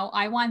right now,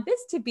 I want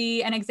this to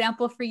be an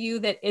example for you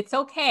that it's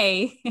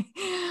okay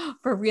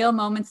for real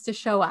moments to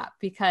show up,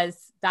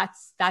 because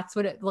that's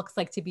what it looks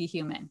like to be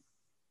human.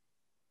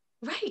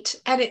 Right.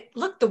 And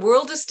look, the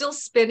world is still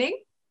spinning.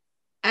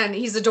 And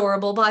he's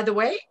adorable, by the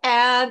way.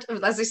 And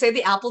as I say,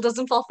 the apple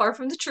doesn't fall far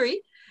from the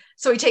tree.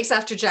 So he takes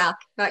after Jack.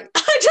 I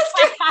just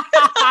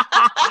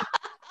kidding.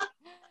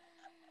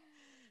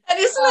 And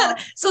isn't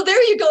that so?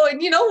 There you go.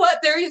 And you know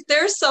what?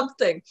 There's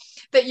something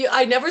that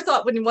I never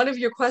thought when one of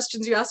your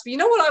questions you asked me, you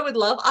know what I would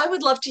love? I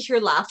would love to hear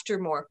laughter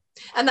more.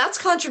 And that's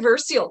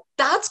controversial.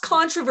 That's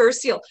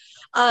controversial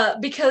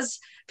because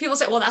people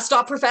say, well, that's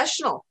not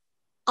professional.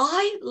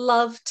 I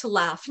love to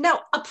laugh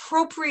now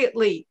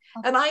appropriately.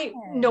 And I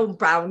know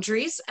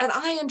boundaries and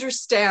I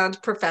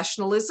understand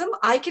professionalism.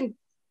 I can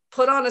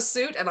put on a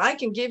suit and I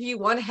can give you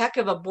one heck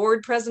of a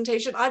board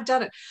presentation. I've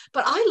done it,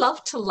 but I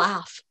love to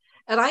laugh.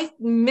 And I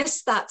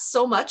miss that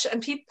so much.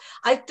 And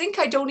I think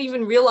I don't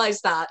even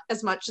realize that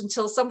as much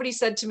until somebody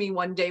said to me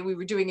one day, we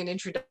were doing an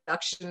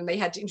introduction and they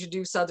had to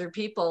introduce other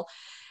people.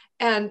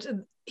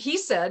 And he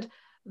said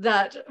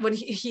that when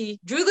he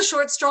drew the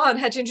short straw and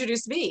had to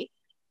introduce me,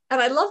 and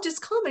I loved his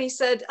comment. He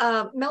said,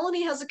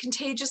 Melanie has a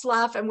contagious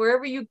laugh, and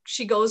wherever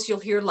she goes, you'll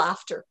hear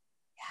laughter.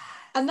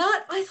 And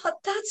that, I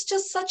thought, that's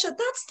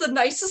the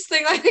nicest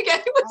thing I think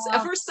anyone's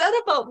ever said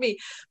about me.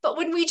 But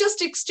when we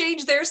just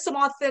exchanged, there's some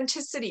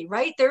authenticity,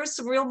 right? There's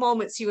some real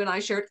moments you and I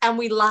shared, and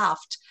we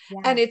laughed.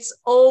 And it's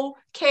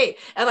okay.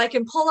 And I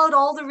can pull out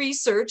all the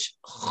research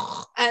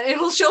and it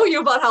will show you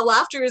about how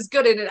laughter is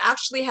good. And it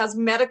actually has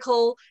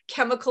medical,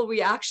 chemical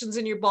reactions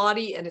in your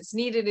body, and it's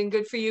needed and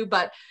good for you.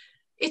 But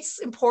it's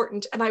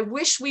important. And I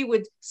wish we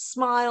would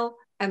smile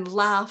and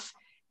laugh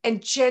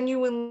and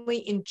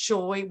genuinely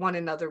enjoy one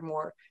another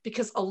more,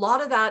 because a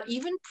lot of that,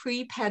 even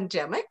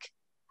pre-pandemic,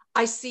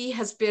 I see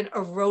has been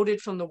eroded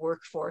from the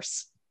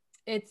workforce.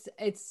 It's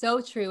so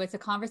true. It's a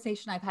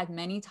conversation I've had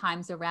many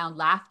times around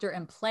laughter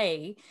and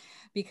play,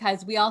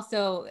 because we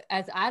also,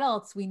 as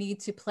adults, we need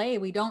to play.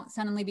 We don't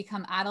suddenly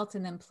become adults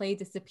and then play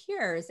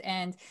disappears,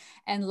 and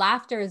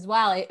laughter as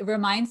well. It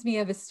reminds me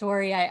of a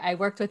story. I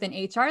worked with an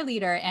HR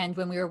leader, and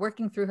when we were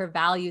working through her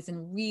values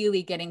and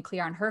really getting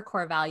clear on her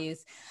core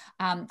values,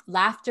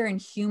 laughter and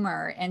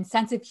humor and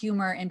sense of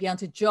humor and being able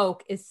to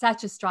joke is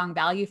such a strong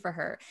value for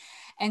her.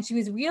 And she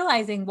was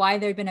realizing why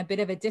there'd been a bit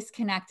of a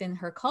disconnect in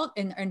her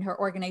in her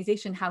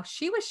organization, how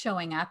she was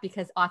showing up,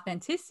 because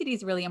authenticity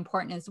is really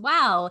important as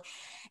well,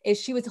 is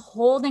she was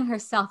holding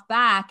herself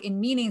back in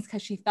meetings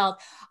because she felt,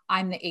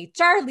 I'm the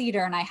HR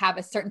leader and I have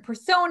a certain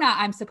persona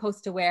I'm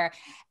supposed to wear.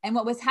 And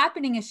what was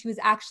happening is she was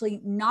actually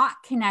not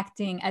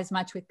connecting as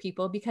much with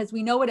people, because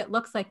we know what it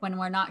looks like when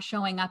we're not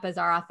showing up as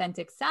our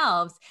authentic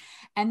selves.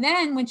 And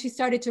then when she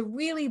started to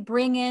really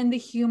bring in the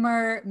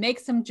humor, make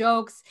some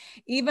jokes,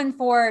 even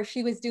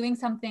she was doing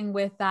something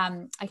with,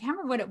 I can't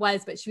remember what it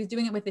was, but she was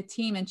doing it with a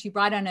team, and she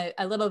brought on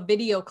a little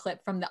video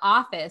clip from The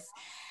Office.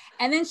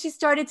 And then she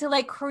started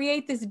to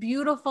create this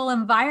beautiful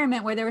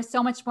environment where there was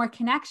so much more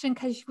connection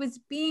because she was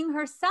being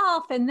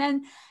herself. And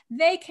then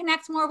they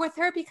connect more with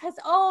her because,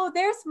 oh,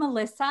 there's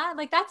Melissa.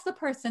 That's the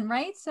person,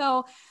 right?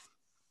 So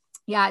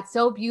yeah, it's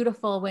so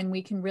beautiful when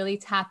we can really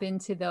tap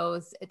into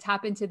those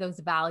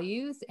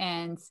values.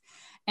 And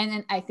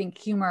then I think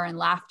humor and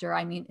laughter.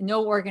 I mean,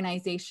 no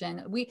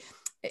organization,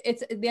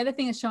 it's the other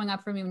thing that's showing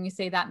up for me when you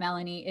say that,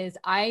 Melanie, is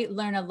I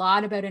learn a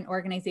lot about an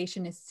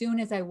organization as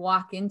soon as I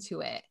walk into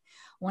it,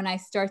 when I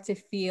start to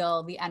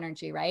feel the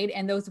energy, right?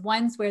 And those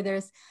ones where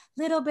there's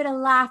a little bit of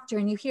laughter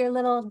and you hear a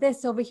little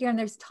this over here and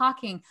there's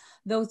talking,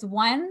 those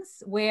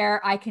ones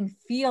where I can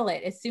feel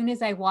it as soon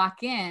as I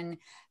walk in,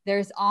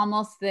 there's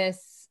almost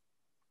this,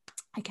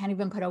 I can't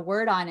even put a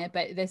word on it,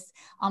 but this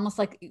almost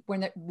like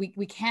when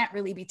we can't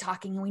really be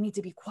talking and we need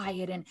to be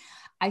quiet. And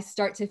I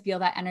start to feel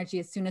that energy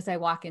as soon as I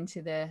walk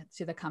into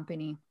the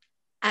company.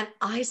 And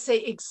I say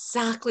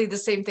exactly the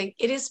same thing.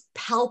 It is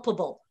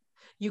palpable.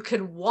 You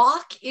can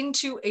walk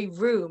into a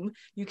room,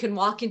 you can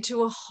walk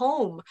into a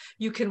home,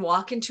 you can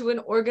walk into an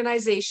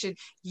organization,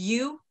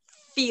 you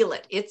feel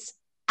it. It's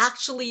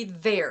actually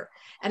there.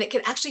 And it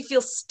can actually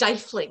feel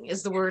stifling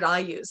is the word I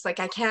use. I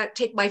can't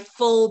take my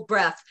full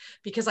breath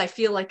because I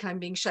feel like I'm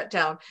being shut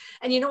down.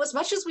 And as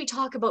much as we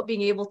talk about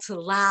being able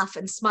to laugh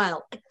and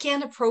smile,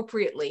 again,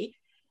 appropriately,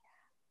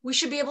 we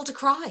should be able to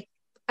cry.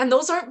 And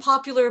those aren't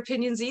popular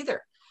opinions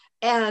either.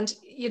 And,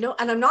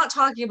 and I'm not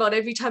talking about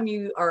every time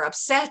you are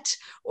upset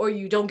or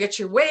you don't get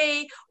your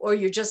way or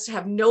you just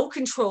have no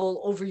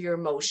control over your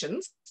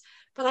emotions,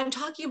 but I'm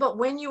talking about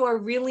when you are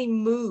really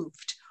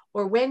moved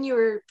or when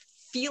you're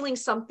feeling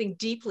something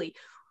deeply.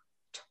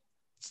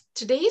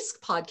 Today's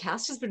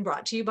podcast has been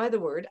brought to you by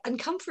the word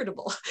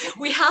uncomfortable.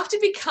 We have to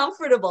be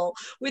comfortable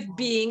with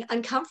being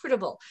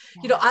uncomfortable.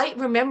 I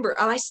remember,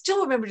 and I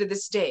still remember to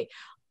this day,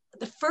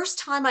 the first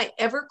time I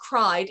ever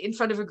cried in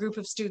front of a group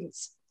of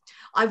students.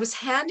 I was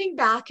handing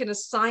back an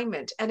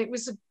assignment, and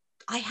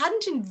I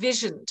hadn't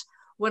envisioned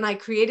when I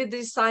created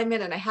the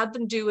assignment and I had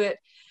them do it.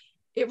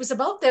 It was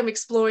about them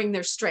exploring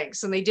their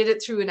strengths, and they did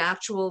it through an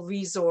actual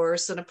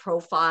resource and a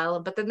profile,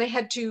 but then they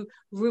had to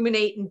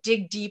ruminate and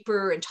dig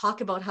deeper and talk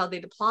about how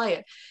they'd apply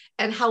it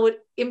and how it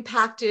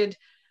impacted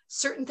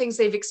certain things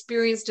they've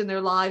experienced in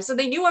their lives. And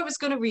they knew I was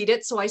going to read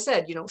it. So I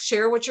said,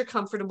 share what you're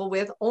comfortable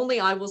with. Only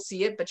I will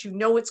see it, but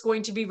it's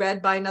going to be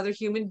read by another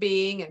human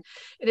being. And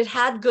it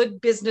had good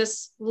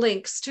business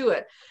links to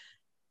it.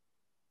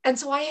 And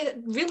so I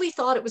really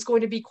thought it was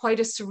going to be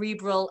quite a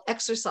cerebral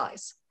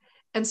exercise.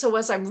 And so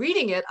as I'm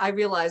reading it, I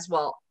realized,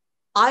 well,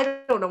 I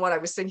don't know what I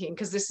was thinking,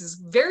 because this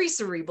is very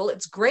cerebral.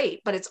 It's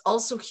great, but it's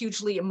also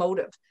hugely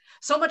emotive.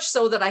 So much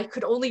so that I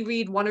could only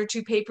read 1 or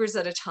 2 papers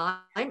at a time,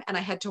 and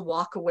I had to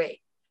walk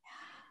away.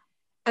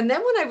 And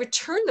then when I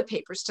returned the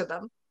papers to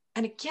them,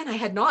 and again, I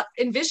had not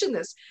envisioned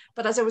this,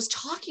 but as I was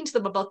talking to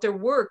them about their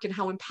work and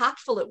how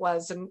impactful it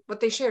was and what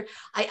they shared,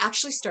 I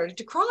actually started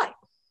to cry.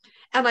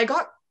 And I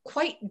got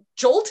quite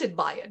jolted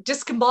by it,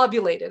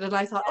 discombobulated. And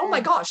I thought, oh my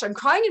gosh, I'm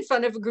crying in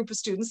front of a group of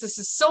students. This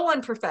is so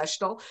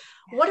unprofessional.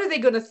 What are they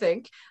going to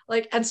think?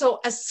 And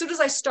so as soon as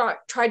I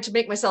tried to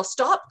make myself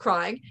stop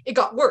crying, it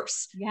got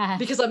worse.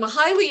 Because I'm a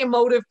highly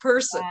emotive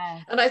person.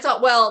 And I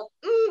thought, well,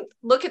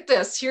 look at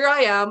this. Here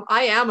I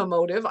am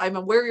emotive. I'm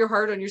a wear your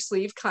heart on your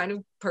sleeve kind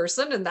of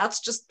person. And that's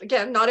just,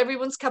 again, not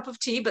everyone's cup of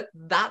tea, but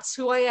that's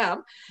who I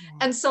am.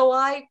 And so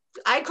I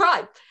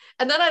cried.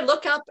 And then I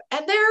look up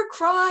and they're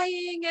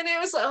crying, and it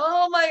was,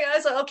 oh my God. I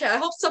was like, okay, I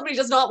hope somebody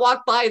does not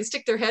walk by and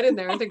stick their head in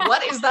there and think,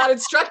 what is that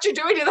instructor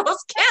doing to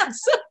those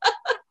kids?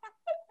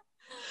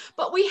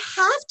 But we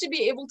have to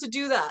be able to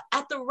do that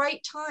at the right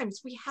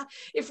times.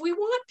 If we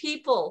want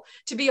people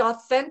to be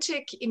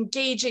authentic,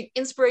 engaging,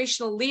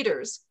 inspirational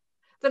leaders,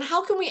 then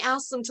how can we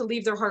ask them to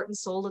leave their heart and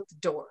soul at the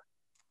door?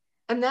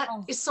 And that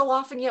is so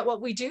often yet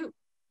what we do.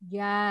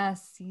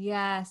 Yes.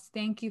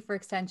 Thank you for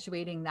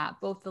accentuating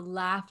that, both the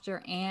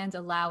laughter and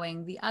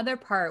allowing the other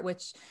part,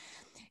 which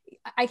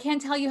I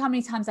can't tell you how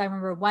many times I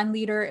remember one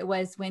leader, it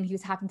was when he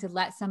was having to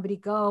let somebody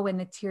go and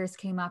the tears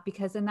came up,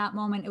 because in that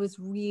moment it was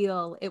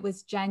real, it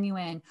was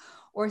genuine.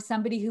 Or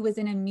somebody who was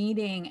in a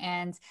meeting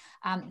and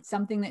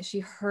something that she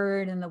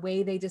heard and the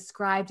way they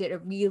described it,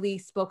 it really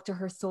spoke to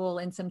her soul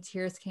and some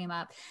tears came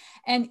up.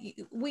 And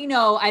we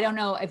know, I don't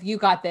know if you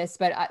got this,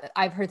 but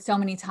I've heard so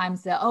many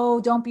times that,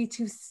 don't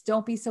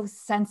be so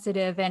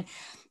sensitive. And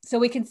so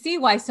we can see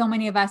why so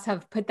many of us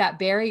have put that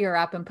barrier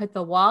up and put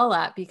the wall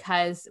up,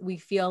 because we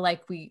feel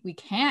like we're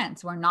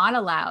not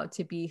allowed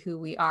to be who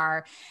we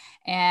are.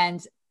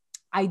 And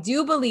I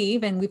do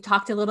believe, and we've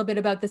talked a little bit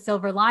about the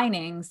silver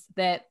linings,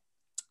 that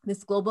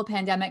this global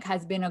pandemic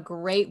has been a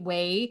great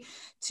way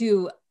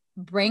to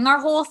bring our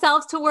whole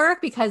selves to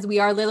work, because we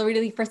are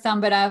literally, for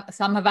some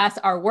of us,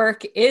 our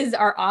work is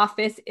our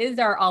office, is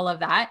our all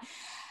of that.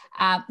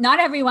 Not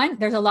everyone.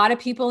 There's a lot of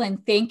people,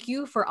 and thank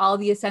you for all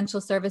the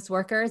essential service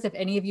workers. If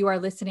any of you are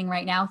listening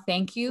right now,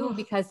 thank you,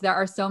 because there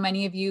are so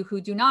many of you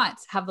who do not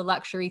have the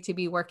luxury to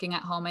be working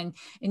at home, and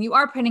you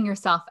are putting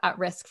yourself at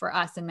risk for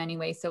us in many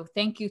ways. So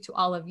thank you to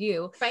all of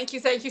you. Thank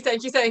you.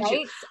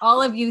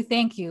 All of you,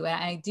 thank you.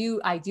 And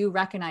I do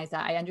recognize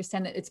that. I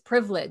understand that it's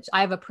privilege. I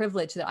have a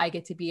privilege that I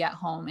get to be at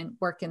home and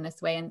work in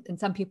this way, and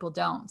some people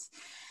don't.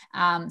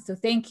 So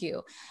thank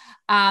you.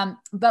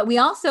 But we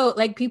also,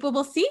 people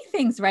will see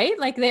things, right?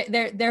 Like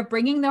they're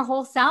bringing their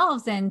whole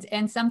selves,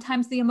 and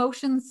sometimes the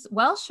emotions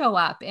will show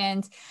up,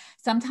 and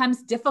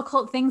sometimes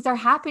difficult things are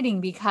happening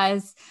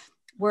because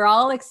we're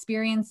all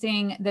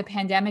experiencing the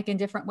pandemic in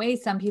different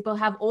ways. Some people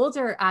have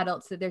older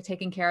adults that they're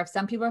taking care of.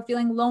 Some people are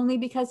feeling lonely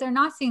because they're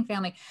not seeing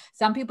family.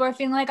 Some people are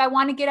feeling like, I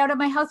want to get out of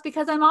my house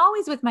because I'm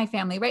always with my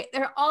family, right?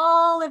 There are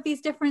all of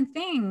these different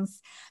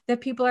things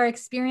that people are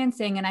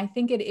experiencing. And I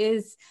think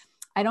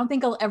I don't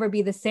think it'll ever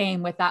be the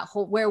same with that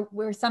whole,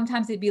 where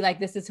sometimes it'd be like,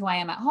 this is who I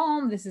am at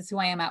home, this is who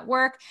I am at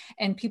work.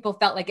 And people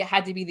felt like it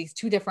had to be these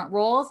two different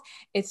roles.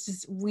 It's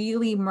just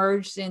really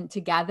merged in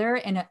together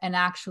and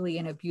actually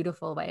in a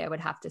beautiful way, I would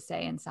have to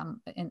say, in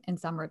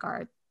some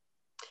regard.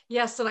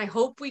 Yes. And I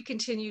hope we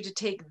continue to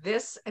take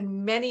this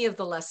and many of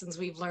the lessons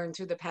we've learned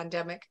through the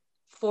pandemic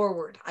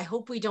forward. I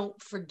hope we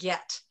don't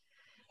forget.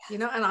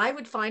 And I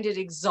would find it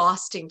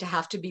exhausting to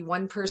have to be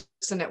one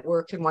person at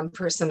work and one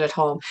person at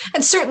home.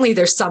 And certainly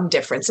there's some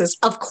differences.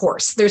 Of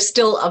course, there's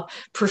still a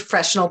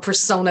professional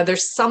persona.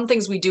 There's some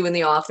things we do in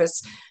the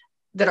office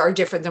that are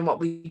different than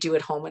what we do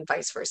at home and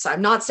vice versa.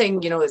 I'm not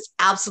saying, it's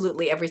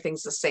absolutely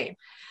everything's the same,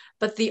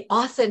 but the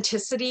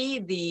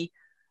authenticity,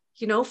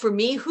 for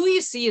me, who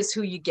you see is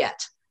who you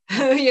get,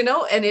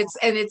 and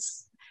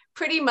it's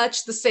pretty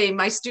much the same.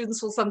 My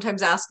students will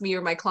sometimes ask me,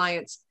 or my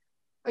clients,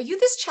 are you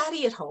this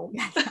chatty at home?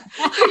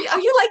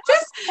 are you like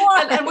this?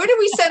 And where do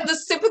we send the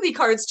sympathy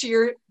cards to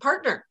your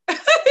partner? I'm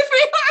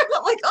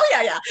like, oh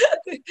yeah.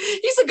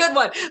 He's a good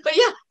one. But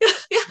yeah.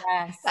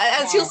 Yes,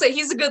 as he'll say,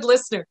 he's a good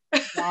listener.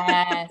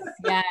 Yes.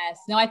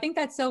 No, I think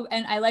that's so,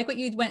 and I like what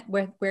you went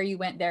where you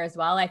went there as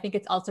well. I think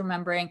it's also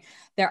remembering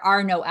there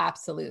are no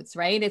absolutes,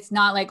 right? It's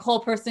not like whole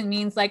person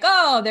means like,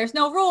 oh, there's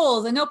no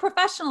rules and no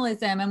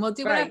professionalism and we'll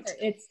do whatever.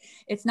 Right.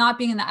 It's not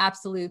being in the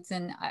absolutes.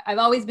 And I've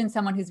always been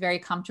someone who's very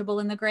comfortable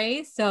in the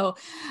grays. So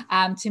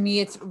to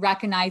me, it's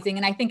recognizing,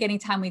 and I think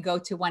anytime we go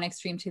to one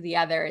extreme to the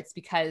other, it's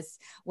because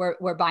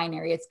we're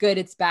binary. It's good,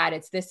 it's bad,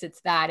 it's this,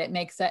 it's that. It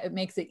makes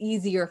it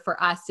easier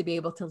for us to be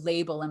able to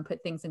label and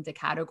put things into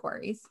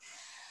categories.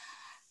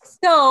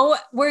 So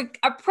we're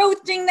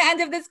approaching the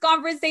end of this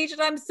conversation.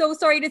 I'm so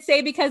sorry to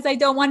say, because I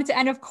don't want it to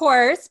end, of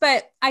course,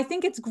 but I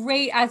think it's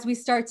great as we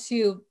start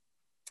to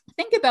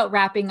think about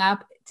wrapping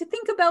up, to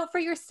think about for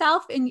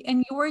yourself and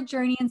your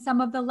journey and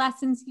some of the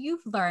lessons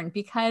you've learned,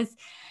 because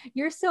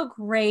you're so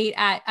great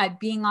at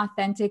being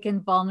authentic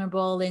and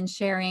vulnerable and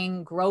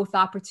sharing growth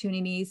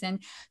opportunities.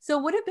 And so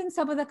what have been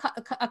some of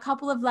a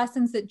couple of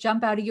lessons that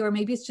jump out of you, or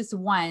maybe it's just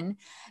one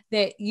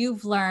that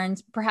you've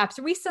learned perhaps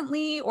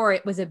recently, or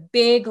it was a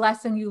big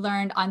lesson you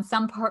learned on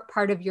some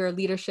part of your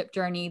leadership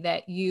journey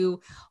that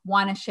you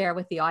want to share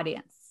with the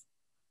audience?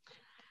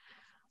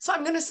 So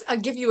I'm going to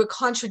give you a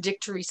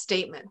contradictory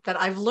statement, that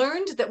I've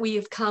learned that we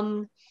have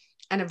come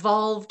and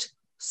evolved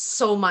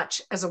so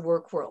much as a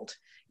work world,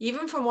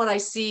 even from what I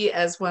see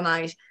as when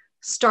I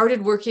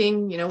started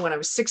working, when I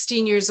was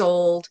 16 years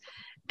old,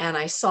 and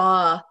I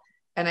saw,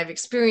 and I've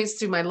experienced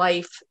through my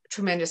life,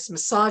 tremendous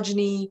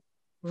misogyny,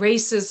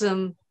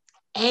 racism,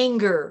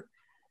 anger,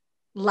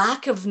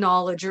 lack of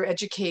knowledge or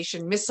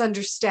education,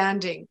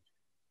 misunderstanding,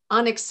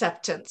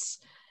 unacceptance,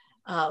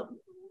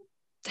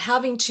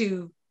 having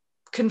to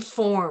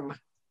conform,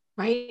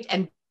 right?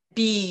 And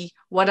be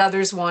what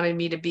others wanted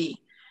me to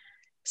be.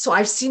 So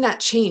I've seen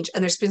that change,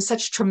 and there's been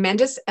such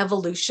tremendous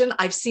evolution.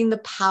 I've seen the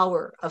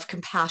power of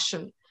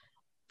compassion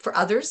for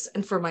others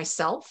and for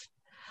myself.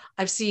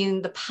 I've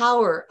seen the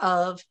power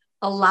of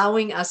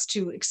allowing us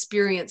to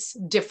experience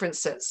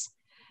differences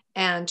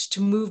and to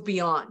move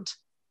beyond.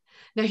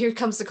 Now, here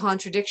comes the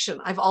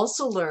contradiction. I've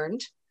also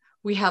learned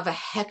we have a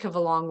heck of a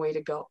long way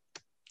to go.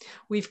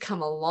 We've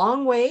come a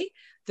long way.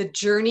 The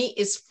journey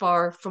is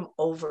far from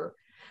over.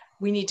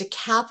 We need to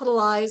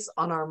capitalize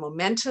on our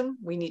momentum.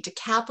 We need to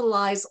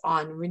capitalize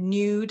on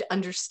renewed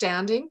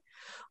understanding.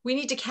 We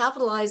need to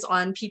capitalize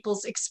on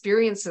people's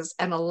experiences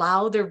and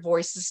allow their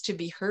voices to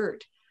be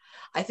heard.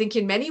 I think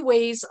in many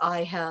ways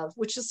I have,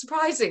 which is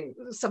surprising.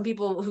 Some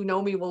people who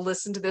know me will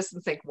listen to this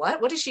and think,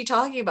 what is she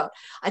talking about?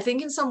 I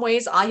think in some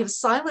ways I have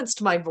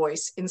silenced my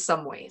voice in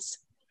some ways.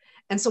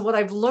 And so what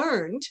I've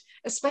learned,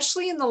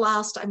 especially in the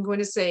last, I'm going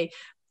to say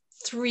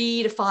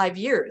 3 to 5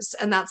 years,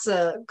 and that's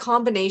a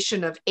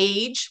combination of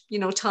age,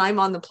 time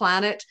on the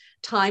planet,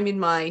 time in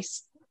my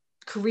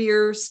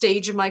career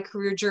stage of my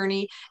career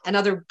journey, and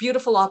other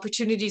beautiful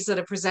opportunities that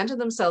have presented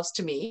themselves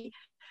to me,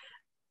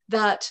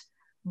 that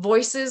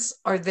voices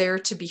are there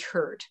to be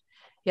heard.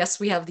 Yes,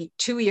 we have the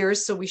 2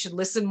 ears, so we should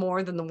listen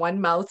more than the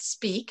one mouth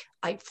speak.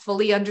 I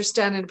fully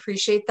understand and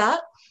appreciate that.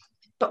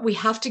 But we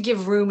have to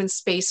give room and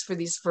space for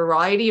these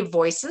variety of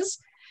voices.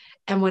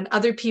 And when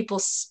other people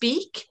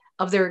speak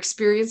of their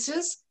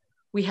experiences,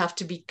 we have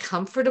to be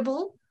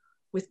comfortable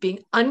with being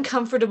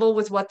uncomfortable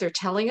with what they're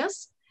telling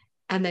us,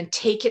 and then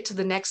take it to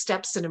the next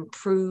steps and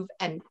improve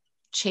and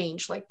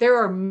change. Like, there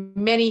are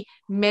many,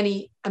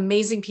 many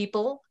amazing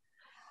people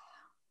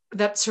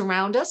that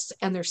surround us,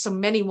 and there's so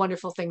many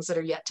wonderful things that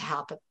are yet to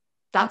happen.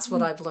 That's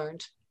what I've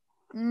learned.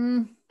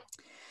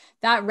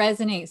 That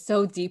resonates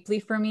so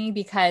deeply for me,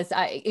 because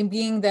in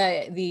being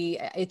the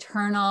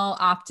eternal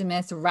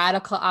optimist,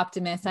 radical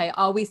optimist, I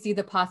always see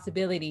the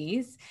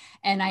possibilities,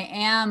 and I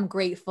am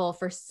grateful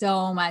for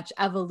so much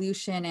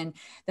evolution, and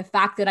the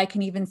fact that I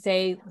can even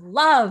say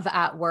love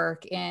at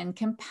work and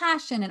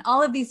compassion and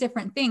all of these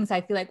different things.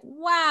 I feel like,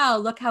 wow,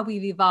 look how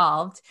we've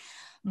evolved.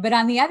 But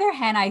on the other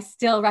hand, I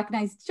still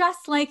recognize,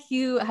 just like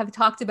you have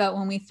talked about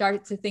when we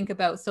started to think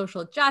about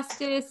social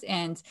justice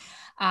and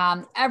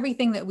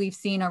everything that we've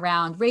seen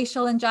around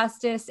racial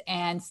injustice,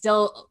 and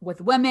still with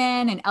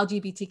women and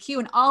LGBTQ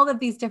and all of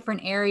these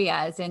different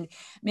areas, and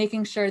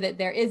making sure that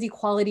there is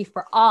equality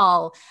for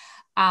all.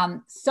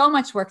 So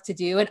much work to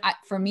do. And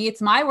for me,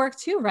 it's my work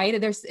too, right?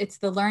 It's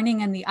the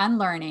learning and the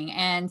unlearning.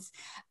 And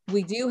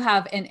we do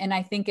have, and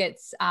I think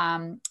it's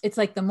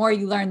like the more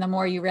you learn, the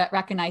more you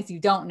recognize you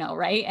don't know.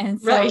 Right.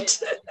 And so,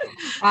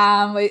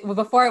 right.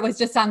 Before it was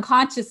just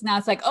unconscious. Now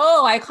it's like,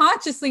 oh, I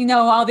consciously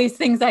know all these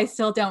things I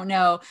still don't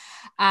know.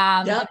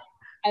 Yep.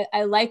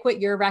 I like what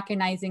you're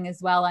recognizing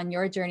as well on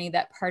your journey,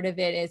 that part of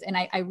it is, and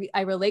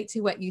I relate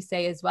to what you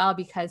say as well,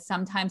 because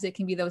sometimes it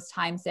can be those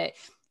times that,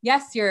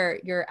 yes, you're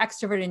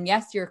extroverted, and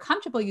yes, you're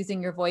comfortable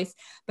using your voice,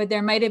 but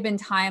there might have been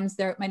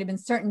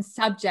certain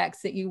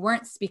subjects that you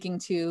weren't speaking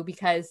to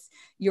because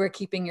you were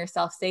keeping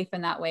yourself safe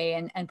in that way.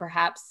 And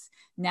perhaps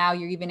now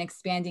you're even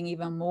expanding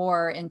even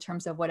more in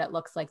terms of what it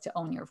looks like to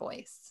own your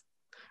voice.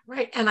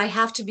 Right. And I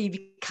have to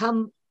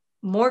become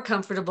more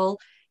comfortable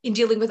in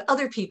dealing with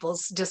other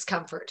people's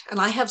discomfort. And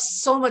I have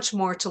so much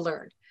more to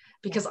learn,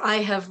 because I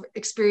have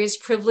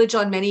experienced privilege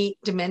on many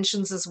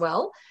dimensions as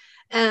well.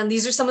 And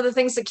these are some of the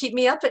things that keep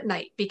me up at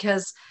night,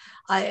 because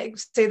I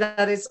say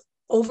that is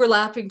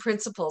overlapping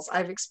principles.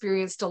 I've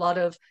experienced a lot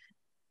of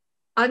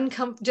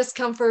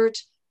discomfort,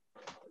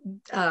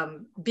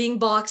 being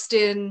boxed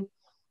in,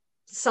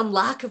 some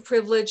lack of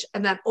privilege,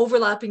 and then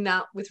overlapping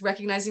that with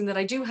recognizing that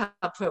I do have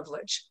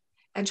privilege,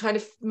 and trying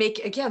to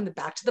make, again,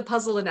 back to the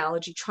puzzle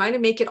analogy, trying to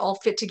make it all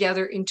fit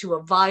together into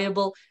a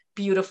viable,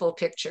 beautiful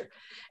picture.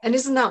 And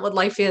isn't that what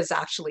life is?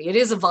 Actually, it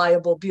is a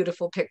viable,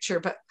 beautiful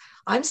picture, but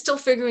I'm still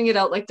figuring it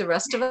out like the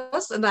rest of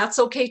us. And that's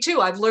okay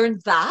too. I've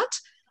learned that.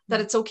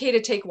 that it's okay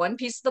to take one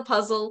piece of the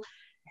puzzle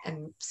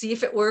and see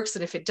if it works.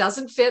 And if it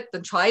doesn't fit,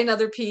 then try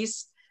another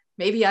piece.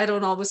 Maybe I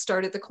don't always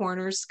start at the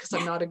corners because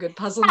I'm not a good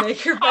puzzle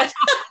maker, but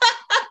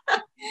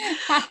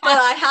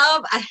I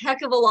have a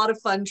heck of a lot of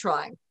fun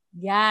trying.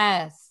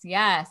 Yes,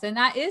 yes. And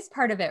that is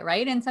part of it,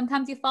 right? And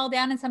sometimes you fall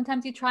down and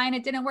sometimes you try and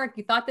it didn't work.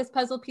 You thought this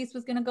puzzle piece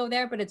was going to go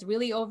there, but it's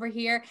really over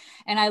here.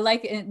 And I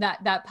like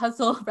that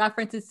puzzle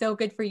reference is so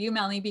good for you,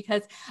 Melanie,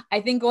 because I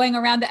think going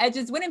around the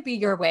edges wouldn't be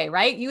your way,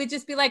 right? You would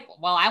just be like,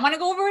 well, I want to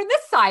go over on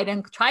this side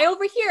and try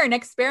over here and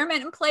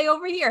experiment and play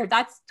over here.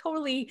 That's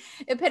totally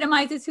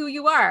epitomizes who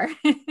you are.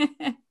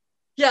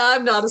 Yeah,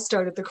 I'm not a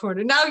start at the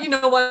corner. Now you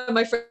know why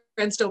my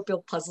friends don't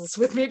build puzzles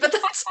with me, but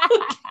that's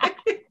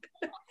okay.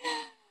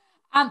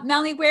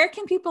 Melanie, where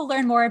can people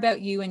learn more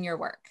about you and your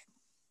work?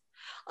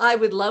 I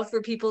would love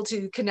for people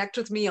to connect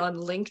with me on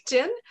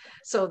LinkedIn.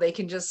 So they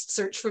can just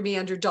search for me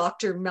under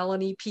Dr.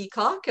 Melanie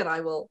Peacock and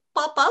I will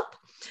pop up.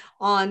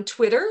 On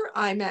Twitter,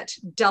 I'm at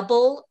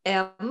double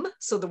M.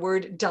 So the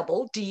word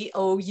double,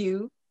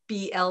 DOUBLEM,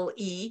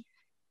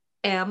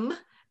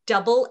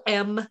 double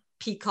M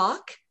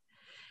Peacock.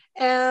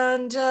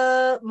 And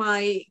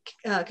my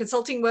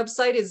consulting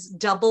website is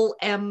double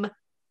M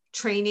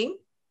Training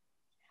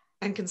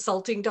and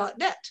consulting.net.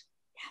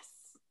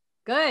 Yes.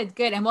 Good,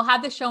 good. And we'll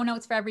have the show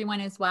notes for everyone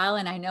as well.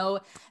 And I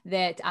know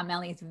that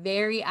Melanie is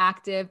very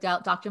active.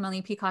 Dr.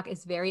 Melanie Peacock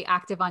is very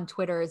active on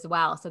Twitter as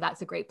well. So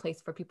that's a great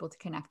place for people to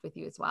connect with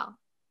you as well.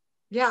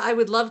 Yeah, I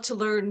would love to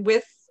learn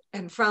with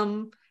and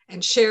from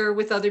and share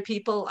with other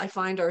people. I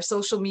find our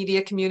social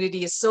media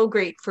community is so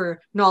great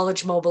for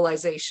knowledge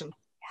mobilization.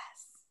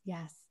 Yes,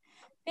 yes.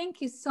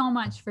 Thank you so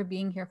much for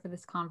being here for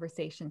this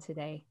conversation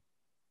today.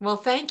 Well,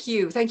 thank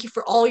you. Thank you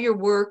for all your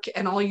work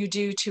and all you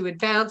do to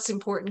advance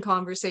important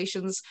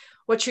conversations.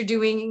 What you're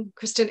doing,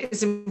 Kristen,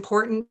 is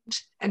important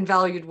and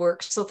valued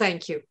work. So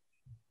thank you.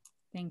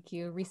 Thank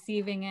you.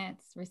 Receiving it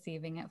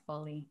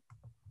fully.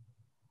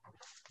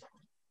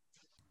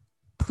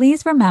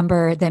 Please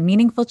remember that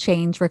meaningful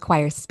change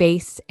requires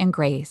space and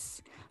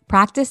grace.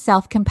 Practice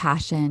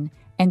self-compassion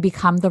and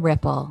become the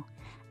ripple.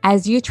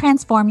 As you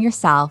transform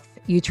yourself,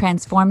 you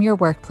transform your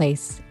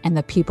workplace and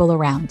the people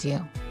around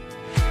you.